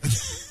again.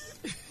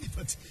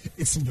 But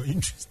it's in your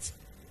interest.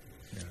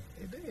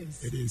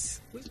 It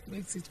is. Which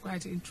makes it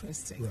quite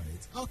interesting. Right.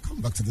 I'll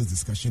come back to this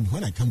discussion.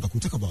 When I come back,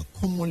 we'll talk about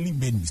commonly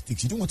made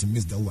mistakes. You don't want to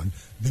miss that one.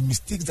 The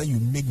mistakes that you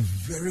make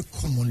very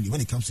commonly when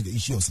it comes to the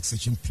issue of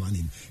succession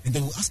planning. And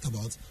then we'll ask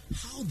about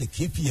how the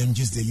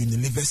KPMGs, the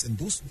Unilevers, and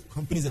those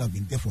companies that have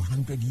been there for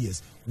 100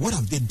 years, what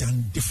have they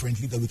done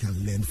differently that we can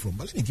learn from?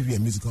 But let me give you a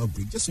musical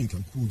break just so you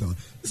can cool down.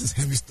 This is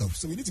heavy stuff,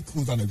 so we need to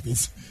cool down a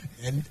bit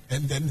and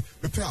then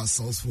prepare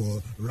ourselves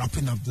for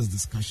wrapping up this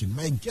discussion.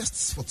 My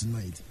guests for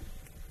tonight,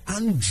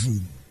 Andrew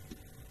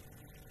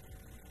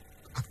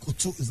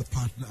Otto is a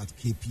partner at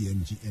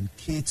KPMG, and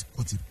Kate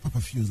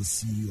Papafio is the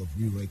CEO of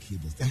Leroy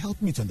Cables. They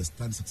helped me to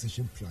understand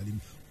succession planning,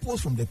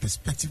 both from the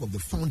perspective of the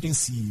founding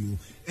CEO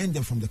and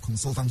then from the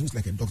consultant who's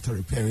like a doctor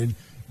repairing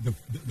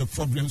the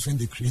problems when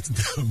they create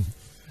them.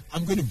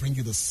 I'm going to bring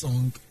you the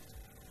song.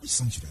 Which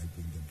song should I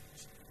bring them?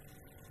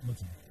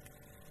 Nothing.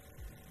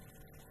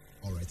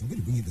 All right, I'm going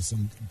to bring you the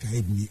song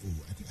 "Guide Me." Oh,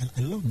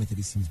 I love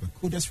Methodist hymns, but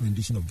Koda's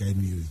rendition of "Guide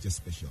Me" is just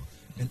special,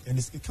 and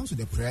it comes with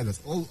a prayer that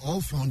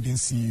all founding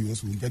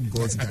CEOs will get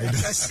God's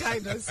guidance.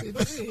 Guidance,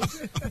 indeed.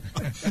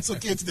 So,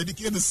 Kate,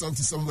 dedicate the song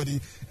to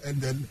somebody,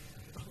 and then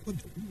who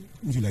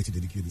would you like to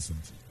dedicate the song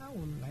to? I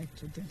would like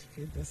to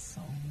dedicate the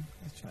song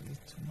actually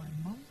to my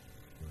mom,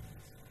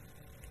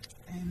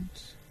 and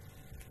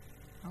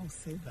I'll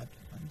say that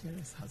my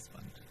dearest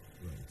husband.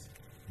 Right.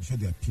 I'm sure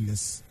there are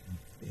pillars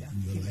in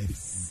your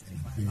life in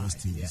various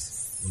stages.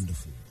 Yes.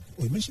 Wonderful.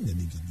 Oh, you mentioned the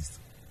names at least.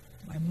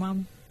 My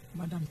mom,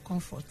 Madam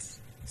Comfort.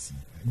 See,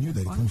 I knew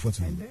that the Comfort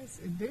will. Yes,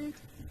 indeed.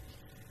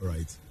 All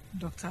right.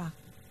 Dr.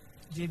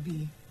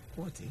 J.B.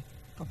 Quote,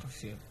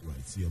 Copperfield.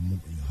 Right. So your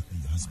mom and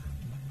your husband.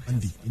 My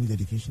Andy, husband. any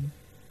dedication?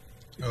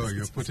 Oh,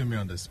 you're putting me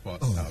on the spot,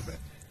 Oh. Albert.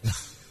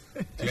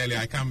 Clearly,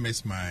 I can't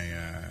miss my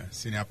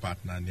senior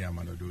partner,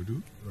 Niamano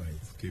Dodu,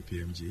 Right. of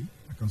KPMG,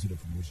 I come to the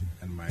promotion.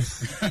 and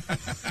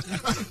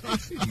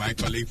my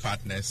colleague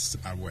partners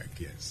at work,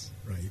 yes.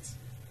 Right.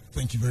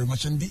 Thank you very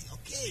much, Andy.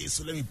 Okay,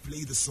 so let me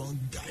play the song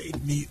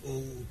 "Guide Me."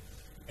 Oh,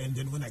 and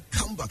then when I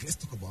come back, let's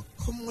talk about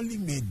commonly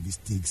made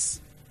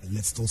mistakes, and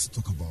let's also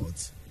talk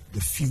about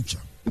the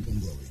future. Don't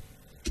go away.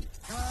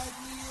 Guide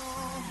me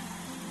on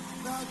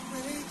that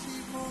way,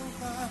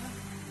 Jehovah,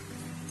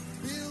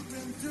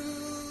 pilgrim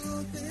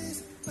through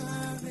this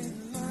barren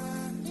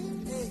land.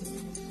 Hey,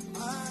 I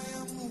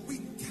am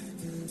weak,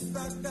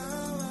 but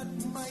thou art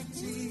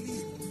mighty.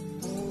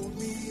 Hold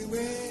me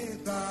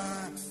with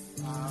thy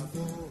power.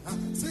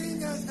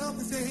 Singers, help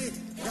me say,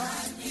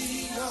 guide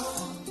me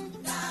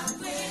on that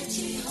way,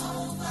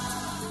 Jehovah,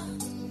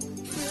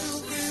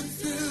 pilgrim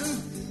through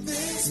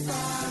this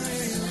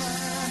barren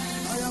land.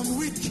 I am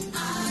weak.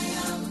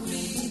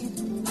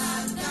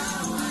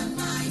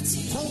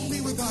 Hold me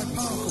with thy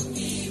power.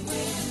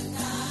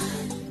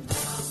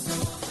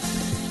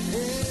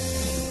 Hey,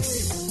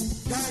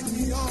 guide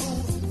me on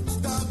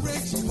the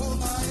bridge of my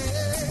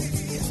way.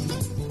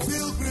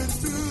 Pilgrim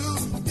through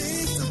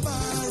this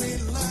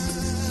barren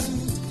land.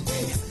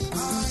 Hey, I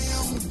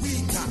am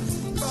weak,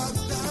 but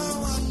thou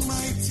art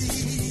mighty.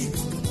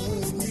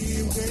 Hold me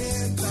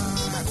with thy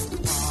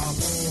power.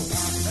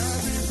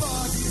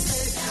 Everybody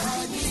say,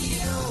 guide me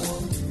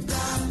on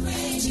the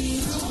bridge.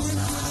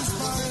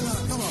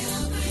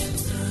 Pilgrim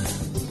through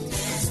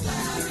this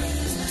barren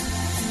land.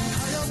 Come on.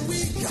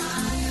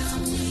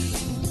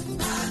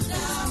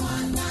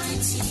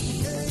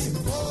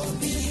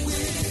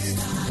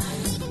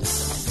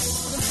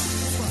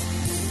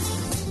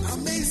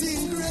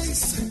 Amazing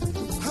grace,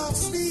 how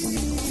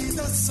sweet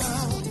the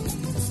sound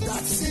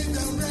that saved a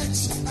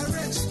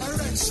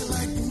wretch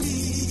like me.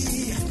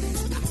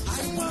 I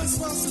once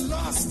was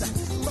lost,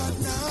 but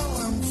now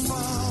I'm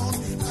found.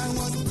 I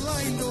was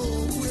blind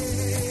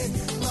away,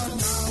 but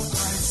now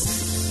I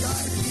see.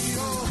 Guide me,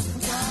 oh,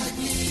 guide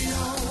me,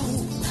 oh.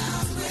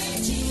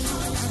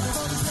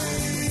 Everybody say,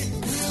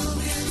 we'll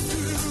get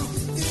through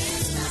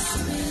this.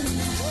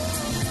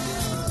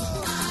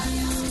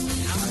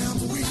 I am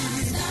weak.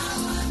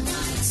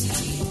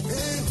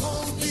 Hey,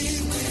 hold me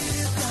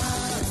with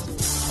that.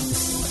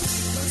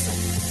 Listen,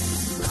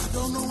 I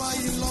don't know why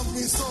you love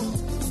me so.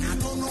 I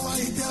don't know why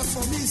you care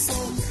for me so.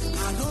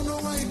 I don't know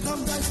why you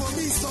come die for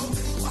me so.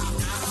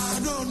 I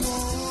don't know.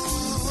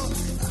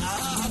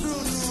 I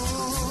don't know.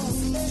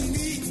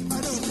 Maybe I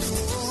don't know.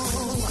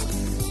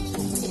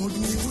 Hold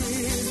me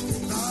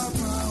with that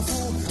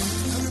power.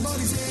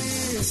 Everybody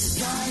say,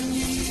 guide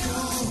me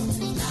on.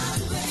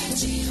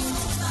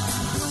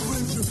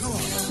 Pilgrim through, come on.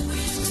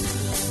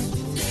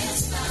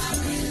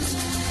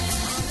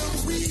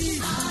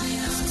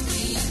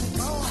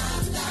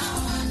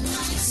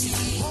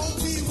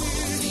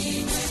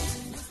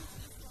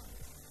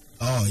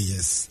 Oh,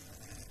 yes.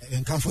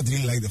 And Comfort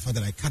didn't like the fact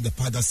that I cut the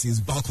part that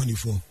says balcony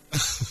for.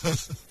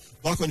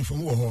 Balcony for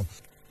more.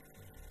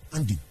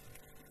 Andy,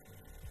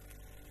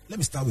 let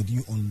me start with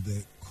you on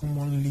the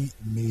commonly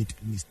made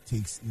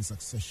mistakes in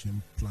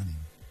succession planning.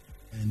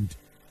 And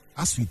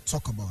as we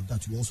talk about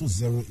that, we also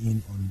zero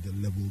in on the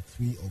level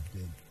 3 of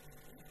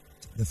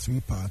the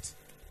 3-part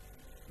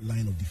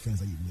line of defense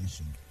that you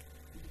mentioned.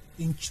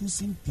 In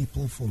choosing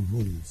people for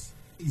roles,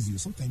 easier.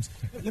 Sometimes,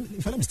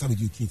 let me start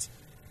with you, Kate.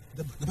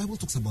 The Bible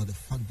talks about the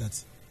fact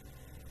that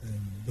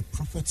the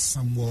prophet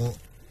Samuel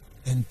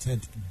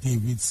entered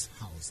David's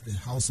house, the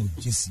house of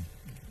Jesse,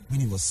 when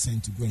he was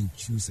sent to go and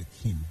choose a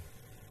king.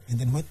 And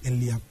then when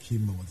Eliab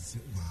came out, he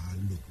said, wow,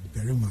 look,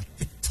 very much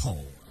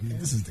tall. I mean,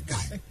 this is the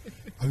guy.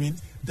 I mean,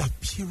 the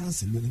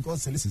appearance alone. And God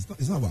said, listen,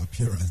 it's not about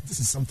appearance. This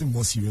is something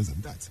more serious than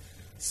that.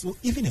 So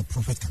even a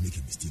prophet can make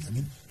a mistake. I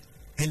mean,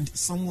 and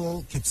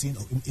Samuel kept saying,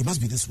 oh, it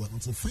must be this one.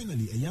 Until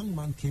finally, a young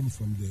man came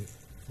from the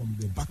from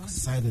the back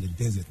side of the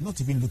desert, not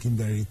even looking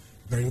very,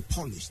 very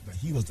polished, but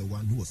he was the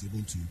one who was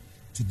able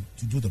to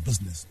do the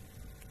business.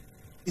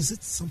 Is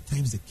it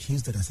sometimes the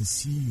case that as a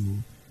CEO,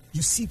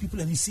 you see people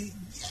and you say,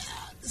 yeah,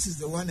 this is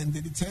the one, and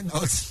then they turn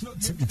out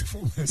not to be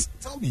performers?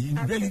 Tell me, in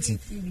reality.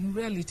 In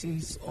reality,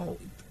 it's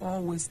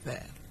always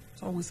there.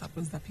 It always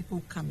happens that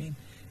people come in,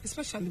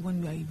 especially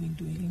when we are even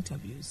doing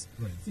interviews.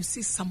 Right. You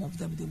see some of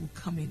them, they will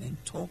come in and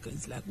talk, and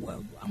it's like,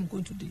 well, I'm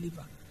going to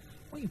deliver.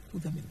 When you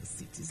put them in the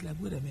seat, it's like,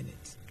 wait a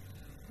minute,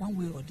 one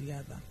way or the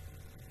other.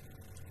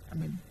 I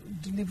mean,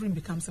 delivering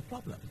becomes a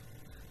problem.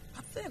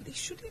 But then it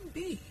shouldn't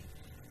be,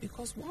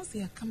 because once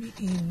they are coming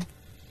in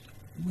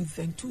with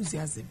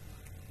enthusiasm,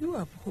 you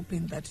are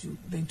hoping that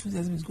the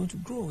enthusiasm is going to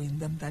grow in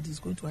them, that is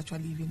going to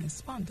actually even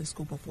expand the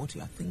scope of what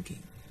you are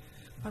thinking.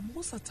 But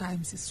most of the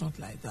times, it's not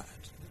like that.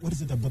 What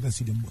is it that bothers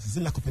you the most? Is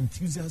it lack of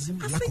enthusiasm,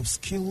 lack of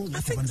skill,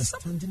 lack of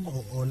understanding,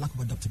 or lack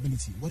of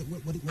adaptability? What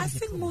I is the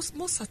think problem?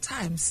 most of the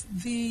times,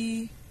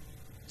 the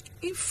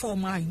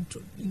informal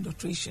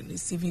indoctrination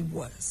is even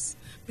worse,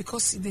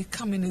 because they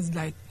come in, it's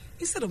like,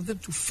 instead of them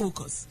to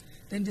focus,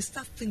 then they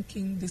start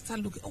thinking, they start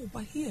looking, oh,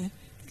 but here,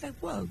 it's like,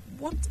 well,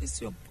 what is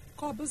your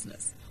core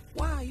business?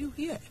 Why are you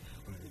here?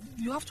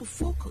 You have to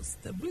focus.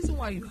 The reason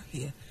why you are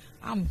here,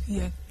 I'm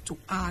here to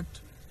add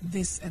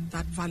this and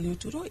that value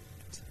to it.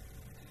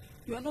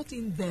 You are not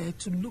in there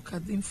to look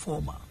at the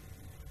informal.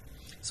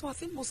 So I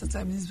think most of the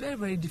time it's very,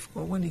 very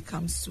difficult when it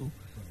comes to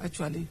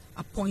actually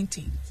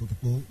appointing. So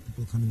people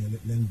come in and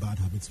learn bad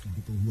habits from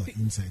people who are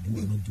inside, who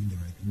are not doing the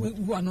right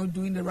thing. Who are not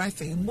doing the right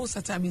thing. Most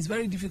of the time it's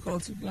very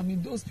difficult.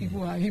 Those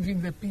people are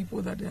even the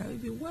people that are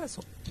even worse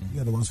off. We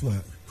are the ones who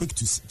are quick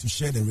to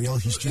share the real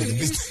history of the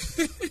business.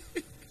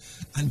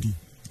 Andy,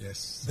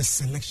 Yes. the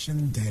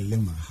selection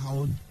dilemma.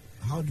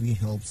 How do we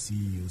help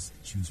CEOs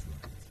choose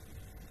right?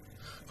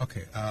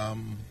 Okay.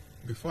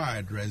 Before I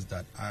address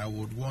that, I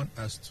would want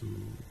us to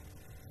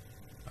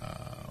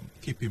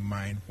keep in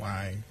mind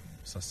why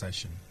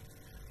succession.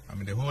 I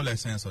mean, the whole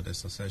essence of the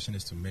succession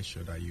is to make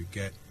sure that you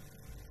get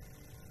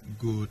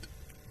good,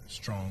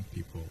 strong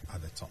people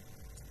at the top.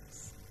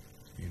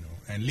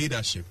 And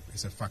leadership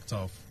is a factor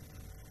of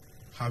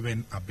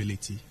having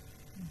ability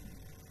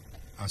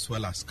as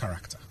well as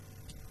character.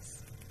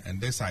 And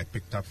this I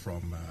picked up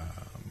from,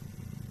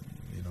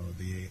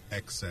 the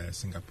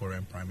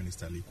ex-Singaporean Prime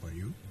Minister Lee Kuan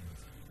Yew.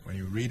 When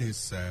you read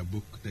his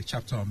book, the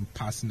chapter on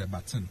passing the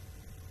baton,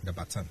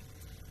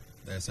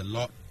 there's a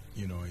lot,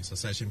 in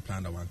succession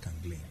plan that one can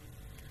glean.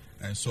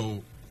 And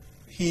so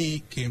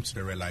he came to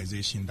the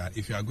realization that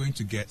if you are going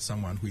to get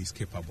someone who is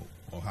capable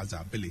or has the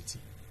ability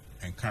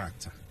and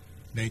character,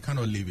 then you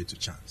cannot leave it to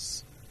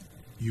chance.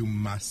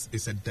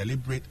 It's a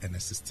deliberate and a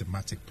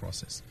systematic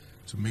process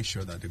to make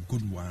sure that the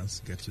good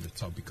ones get to the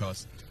top,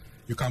 because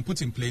you can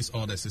put in place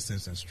all the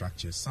systems and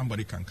structures.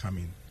 Somebody can come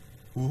in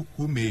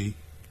who may,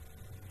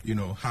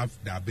 have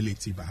the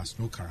ability but has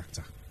no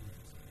character,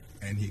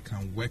 and he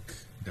can work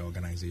the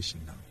organization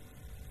down.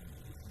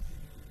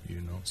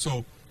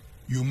 So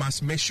you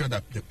must make sure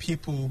that the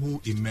people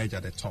who emerge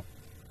at the top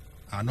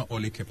are not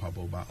only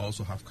capable but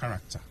also have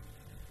character,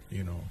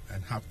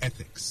 and have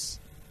ethics,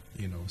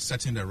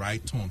 setting the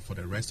right tone for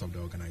the rest of the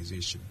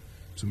organization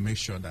to make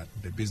sure that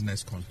the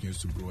business continues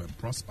to grow and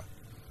prosper.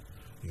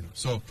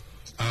 So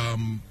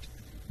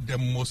the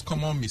most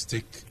common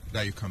mistake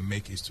that you can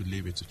make is to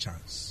leave it to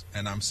chance.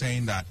 And I'm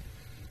saying that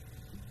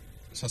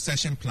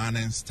succession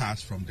planning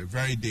starts from the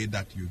very day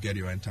that you get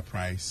your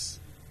enterprise,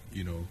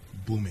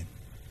 booming.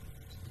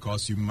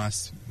 Because you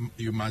must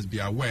be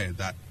aware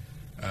that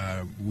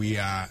we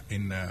are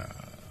in a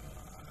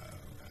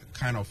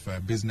kind of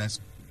a business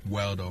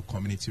world or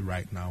community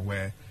right now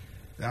where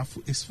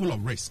it's full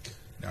of risk.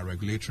 There are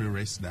regulatory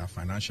risks, there are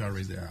financial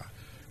risks, there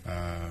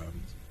are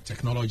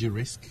technology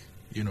risk.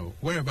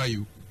 Wherever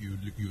you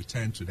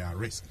turn to, there are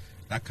risks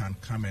that can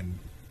come and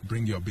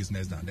bring your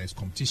business down. There's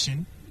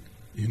competition,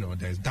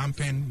 there's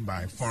dumping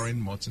by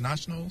foreign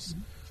multinationals.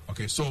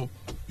 Okay, so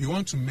you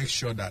want to make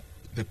sure that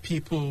the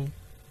people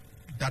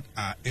that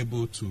are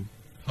able to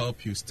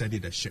help you steady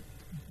the ship,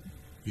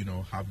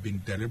 have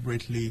been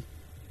deliberately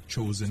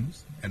chosen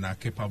and are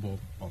capable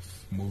of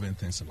moving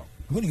things along.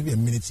 I'm going to give you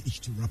a minute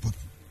each to wrap up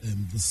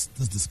this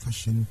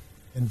discussion.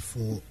 And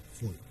for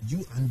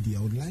you, Andy,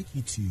 I would like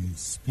you to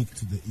speak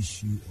to the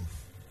issue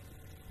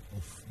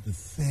of the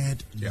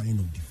third line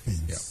of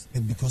defense.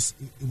 And because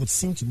it would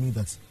seem to me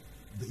that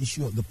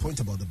the point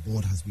about the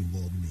board has been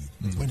well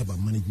made. The point about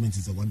management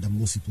is the one that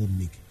most people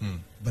make.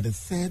 But the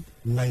third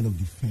line of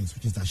defense,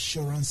 which is the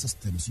assurance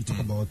systems, you talk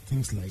about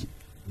things like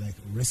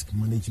risk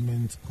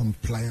management,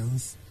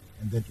 compliance,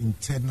 and then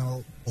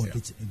internal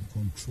audit and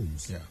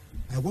controls.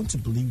 I want to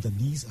believe that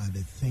these are the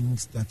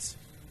things that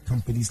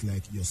companies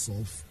like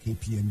yourself,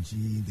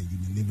 KPMG, the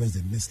Unilevers,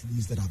 the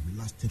Nestle's that have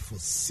lasted for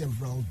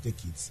several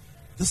decades,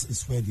 this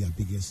is where their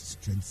biggest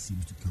strength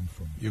seems to come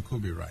from. You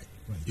could be right.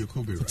 You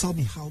could be right. So tell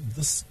me how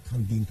this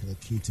can be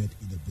inculcated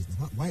in the business.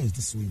 Why is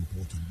this so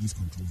important, these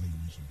controls that you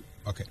mentioned?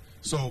 Okay,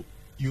 so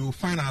you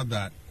find out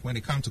that when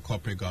it comes to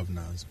corporate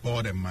governance,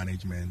 board and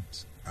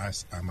management,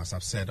 as I must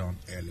have said on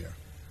earlier,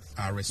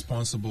 are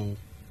responsible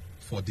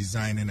for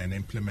designing and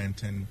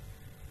implementing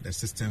the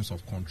systems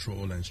of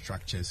control and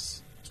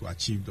structures to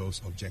achieve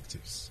those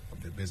objectives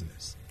of the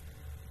business.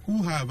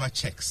 Who, however,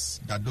 checks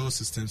that those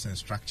systems and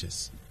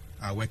structures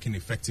are working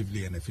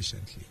effectively and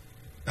efficiently?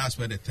 That's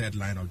where the third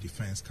line of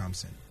defense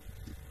comes in.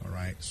 All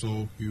right.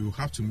 So you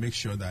have to make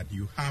sure that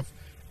you have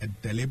a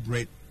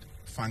deliberate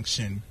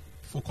function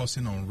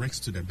focusing on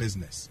risks to the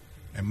business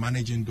and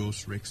managing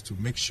those risks to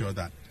make sure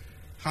that,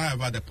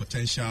 however, the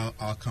potential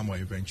outcome or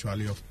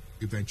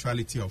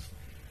eventuality of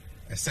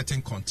a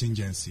certain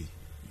contingency,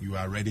 you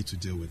are ready to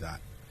deal with that.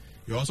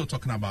 You're also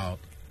talking about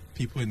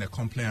people in the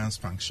compliance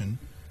function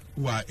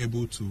who are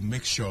able to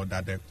make sure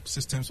that the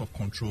systems of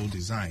control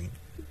design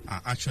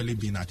are actually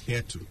being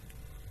adhered to.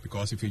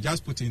 Because if you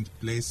just put in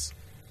place,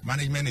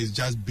 management is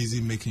just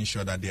busy making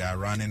sure that they are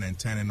running and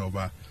turning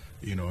over,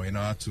 in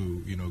order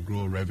to,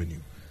 grow revenue.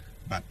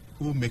 But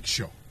who makes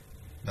sure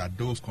that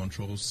those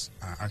controls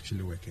are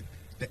actually working?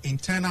 The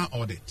internal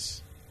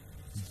audit,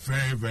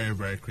 very, very,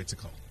 very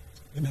critical.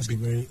 Let me ask you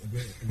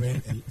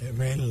a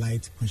very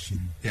light question.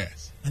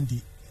 Yes.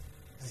 Andy,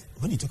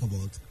 when you talk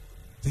about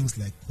things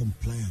like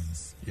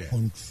compliance,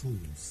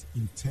 controls,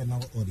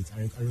 internal audit,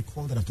 I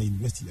recall that after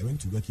university, I went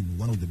to work in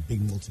one of the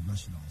big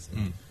multinationals.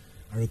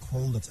 I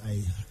recall that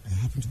I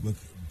happened to work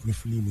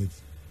briefly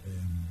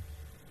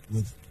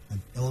with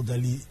an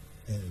elderly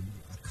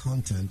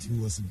accountant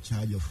who was in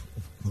charge of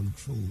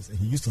controls, and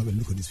he used to have a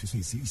look on his face.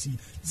 You see,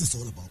 this is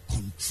all about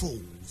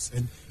controls,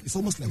 and it's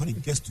almost like when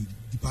it gets to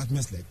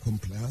departments like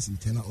compliance,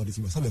 internal audit,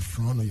 you must have a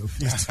frown on your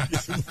face.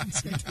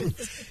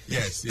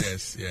 Yes.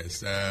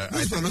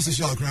 Those are not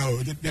social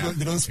crowd. They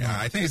don't smile. Yeah,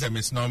 I think it's a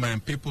misnomer,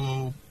 and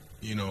people,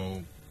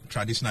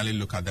 traditionally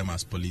look at them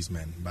as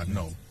policemen, but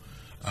no.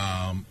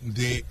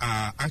 They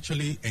are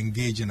actually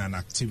engaged in an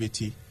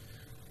activity,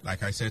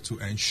 like I said, to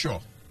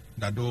ensure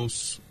that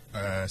those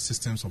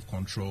systems of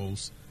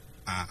controls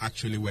are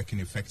actually working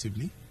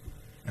effectively,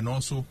 and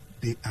also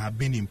they are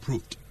being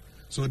improved.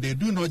 So they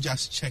do not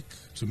just check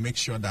to make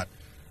sure that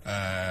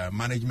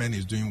management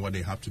is doing what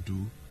they have to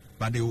do,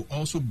 but they will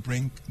also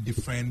bring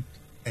different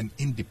and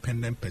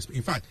independent perspective.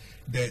 In fact,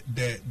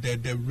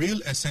 the real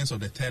essence of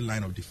the third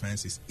line of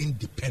defense is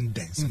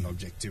independence and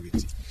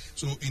objectivity.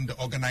 So in the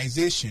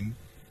organization,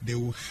 they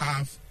will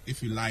have,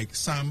 if you like,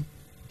 some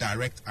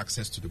direct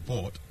access to the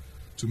board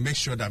to make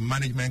sure that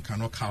management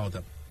cannot cow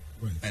them,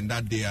 and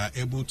that they are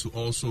able to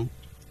also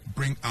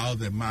bring out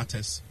the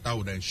matters that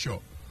would ensure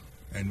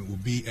and will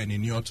be an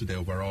inure to the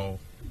overall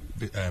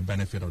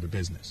benefit of the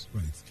business.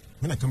 Right.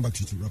 When I come back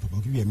to you to wrap up, I'll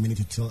give you a minute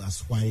to tell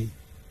us why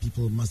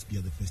people must be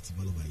at the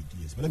Festival of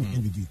Ideas. But let me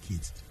end with you,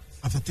 Kate.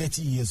 After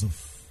 30 years of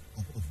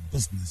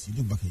business, you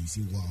look back and you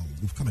say, wow,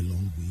 we've come a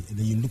long way. And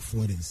then you look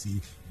forward and say,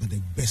 but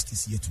the best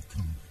is yet to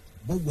come.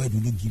 What word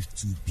will you give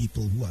to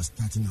people who are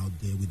starting out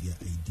there with their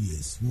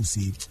ideas, who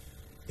say,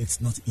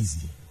 it's not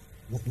easy?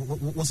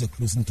 What's a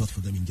closing thought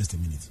for them in just a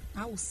minute?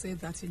 I would say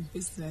that in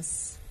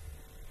business,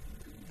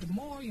 the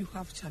more you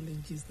have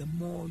challenges, the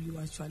more you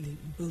actually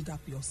build up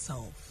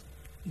yourself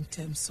in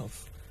terms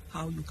of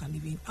how you can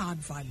even add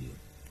value.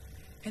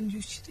 And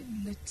you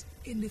shouldn't let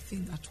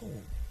anything at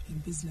all in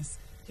business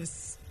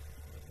just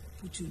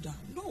put you down.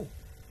 No,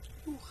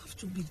 you have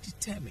to be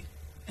determined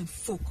and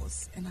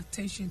focus and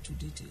attention to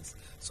details.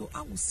 So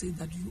I would say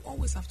that you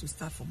always have to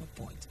start from a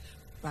point,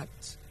 but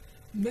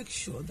make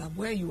sure that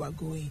where you are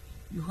going,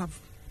 you have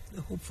the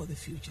hope for the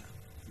future.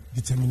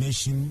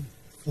 Determination,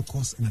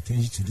 focus, and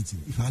attention to detail.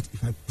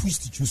 If I push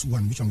to choose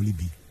one, which one will it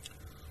be?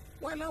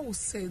 Well, I would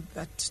say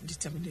that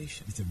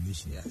determination.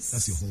 Determination. Yes.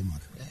 That's your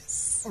hallmark.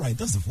 Yes. All right,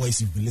 that's the voice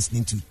you've been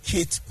listening to.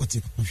 Kate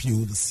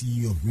Kotipofio, the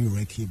CEO of Real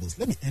Red Cables.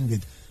 Let me end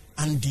with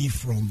Andy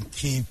from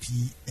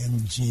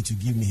KPMG to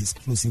give me his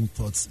closing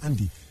thoughts.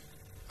 Andy.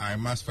 I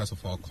must first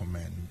of all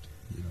commend,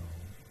 the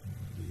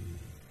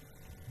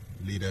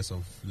leaders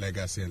of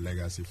Legacy and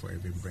Legacy for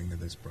even bringing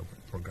this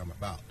program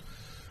about.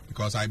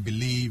 Because I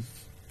believe,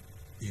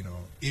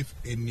 if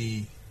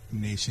any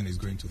nation is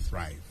going to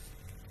thrive,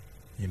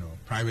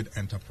 private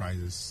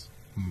enterprises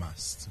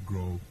must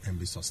grow and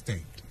be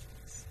sustained.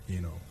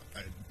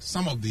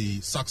 Some of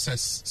the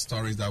success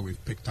stories that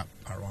we've picked up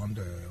around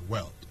the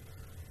world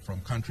from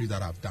countries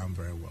that have done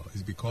very well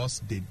is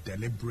because they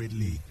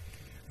deliberately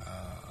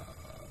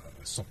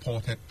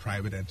supported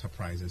private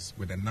enterprises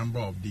with a number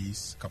of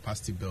these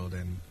capacity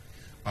building,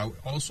 but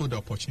also the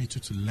opportunity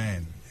to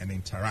learn and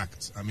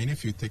interact. I mean,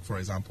 if you take, for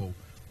example,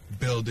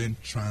 building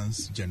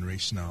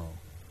transgenerational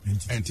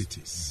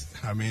entities.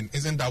 I mean,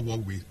 isn't that what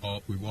we've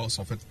all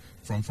suffered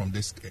from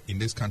this in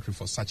this country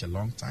for such a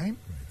long time?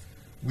 Right.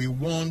 We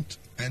want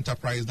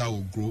enterprise that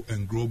will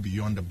grow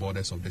beyond the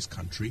borders of this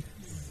country,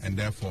 and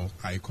therefore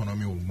our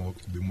economy will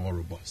be more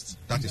robust.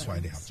 That is why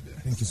they have to be there.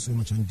 Thank you so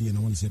much, Andy, and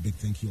I want to say a big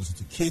thank you also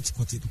to Kate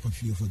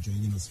Kotipofio for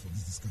joining us for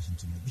this discussion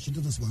tonight. We should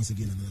do this once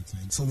again another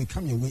time. So we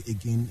come your way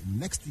again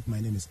next week.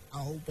 My name is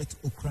Albert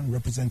Okran,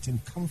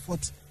 representing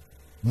Comfort,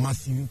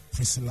 Matthew,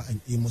 Priscilla,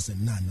 and Amos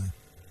and Nana,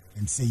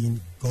 and saying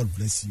God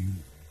bless you, and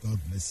God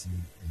bless you.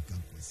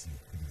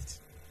 Good night.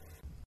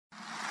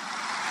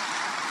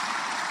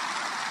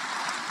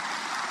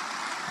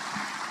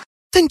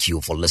 Thank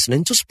you for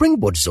listening to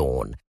Springboard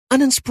Zone,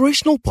 an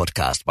inspirational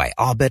podcast by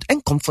Albert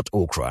and Comfort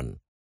Okran.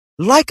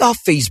 Like our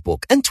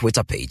Facebook and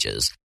Twitter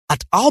pages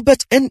at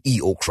Albert N.E.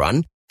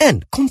 Okran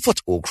and Comfort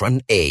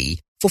Okran A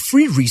for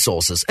free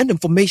resources and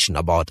information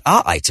about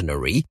our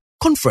itinerary,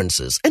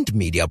 conferences, and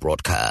media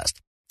broadcast.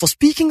 For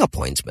speaking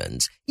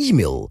appointments,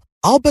 email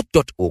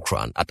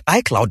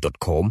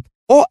albert.okran@icloud.com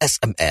or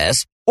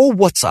SMS or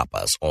WhatsApp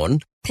us on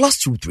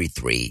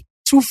 +233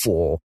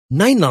 24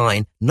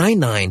 99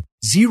 99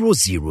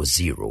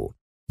 000.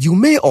 You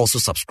may also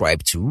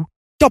subscribe to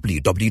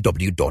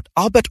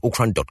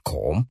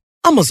www.albertokran.com,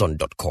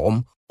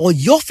 amazon.com, or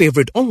your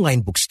favorite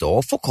online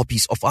bookstore for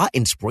copies of our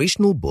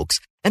inspirational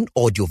books and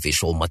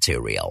audiovisual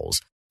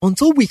materials.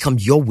 Until we come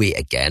your way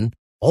again,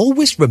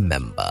 always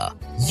remember,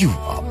 you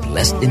are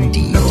blessed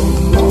indeed.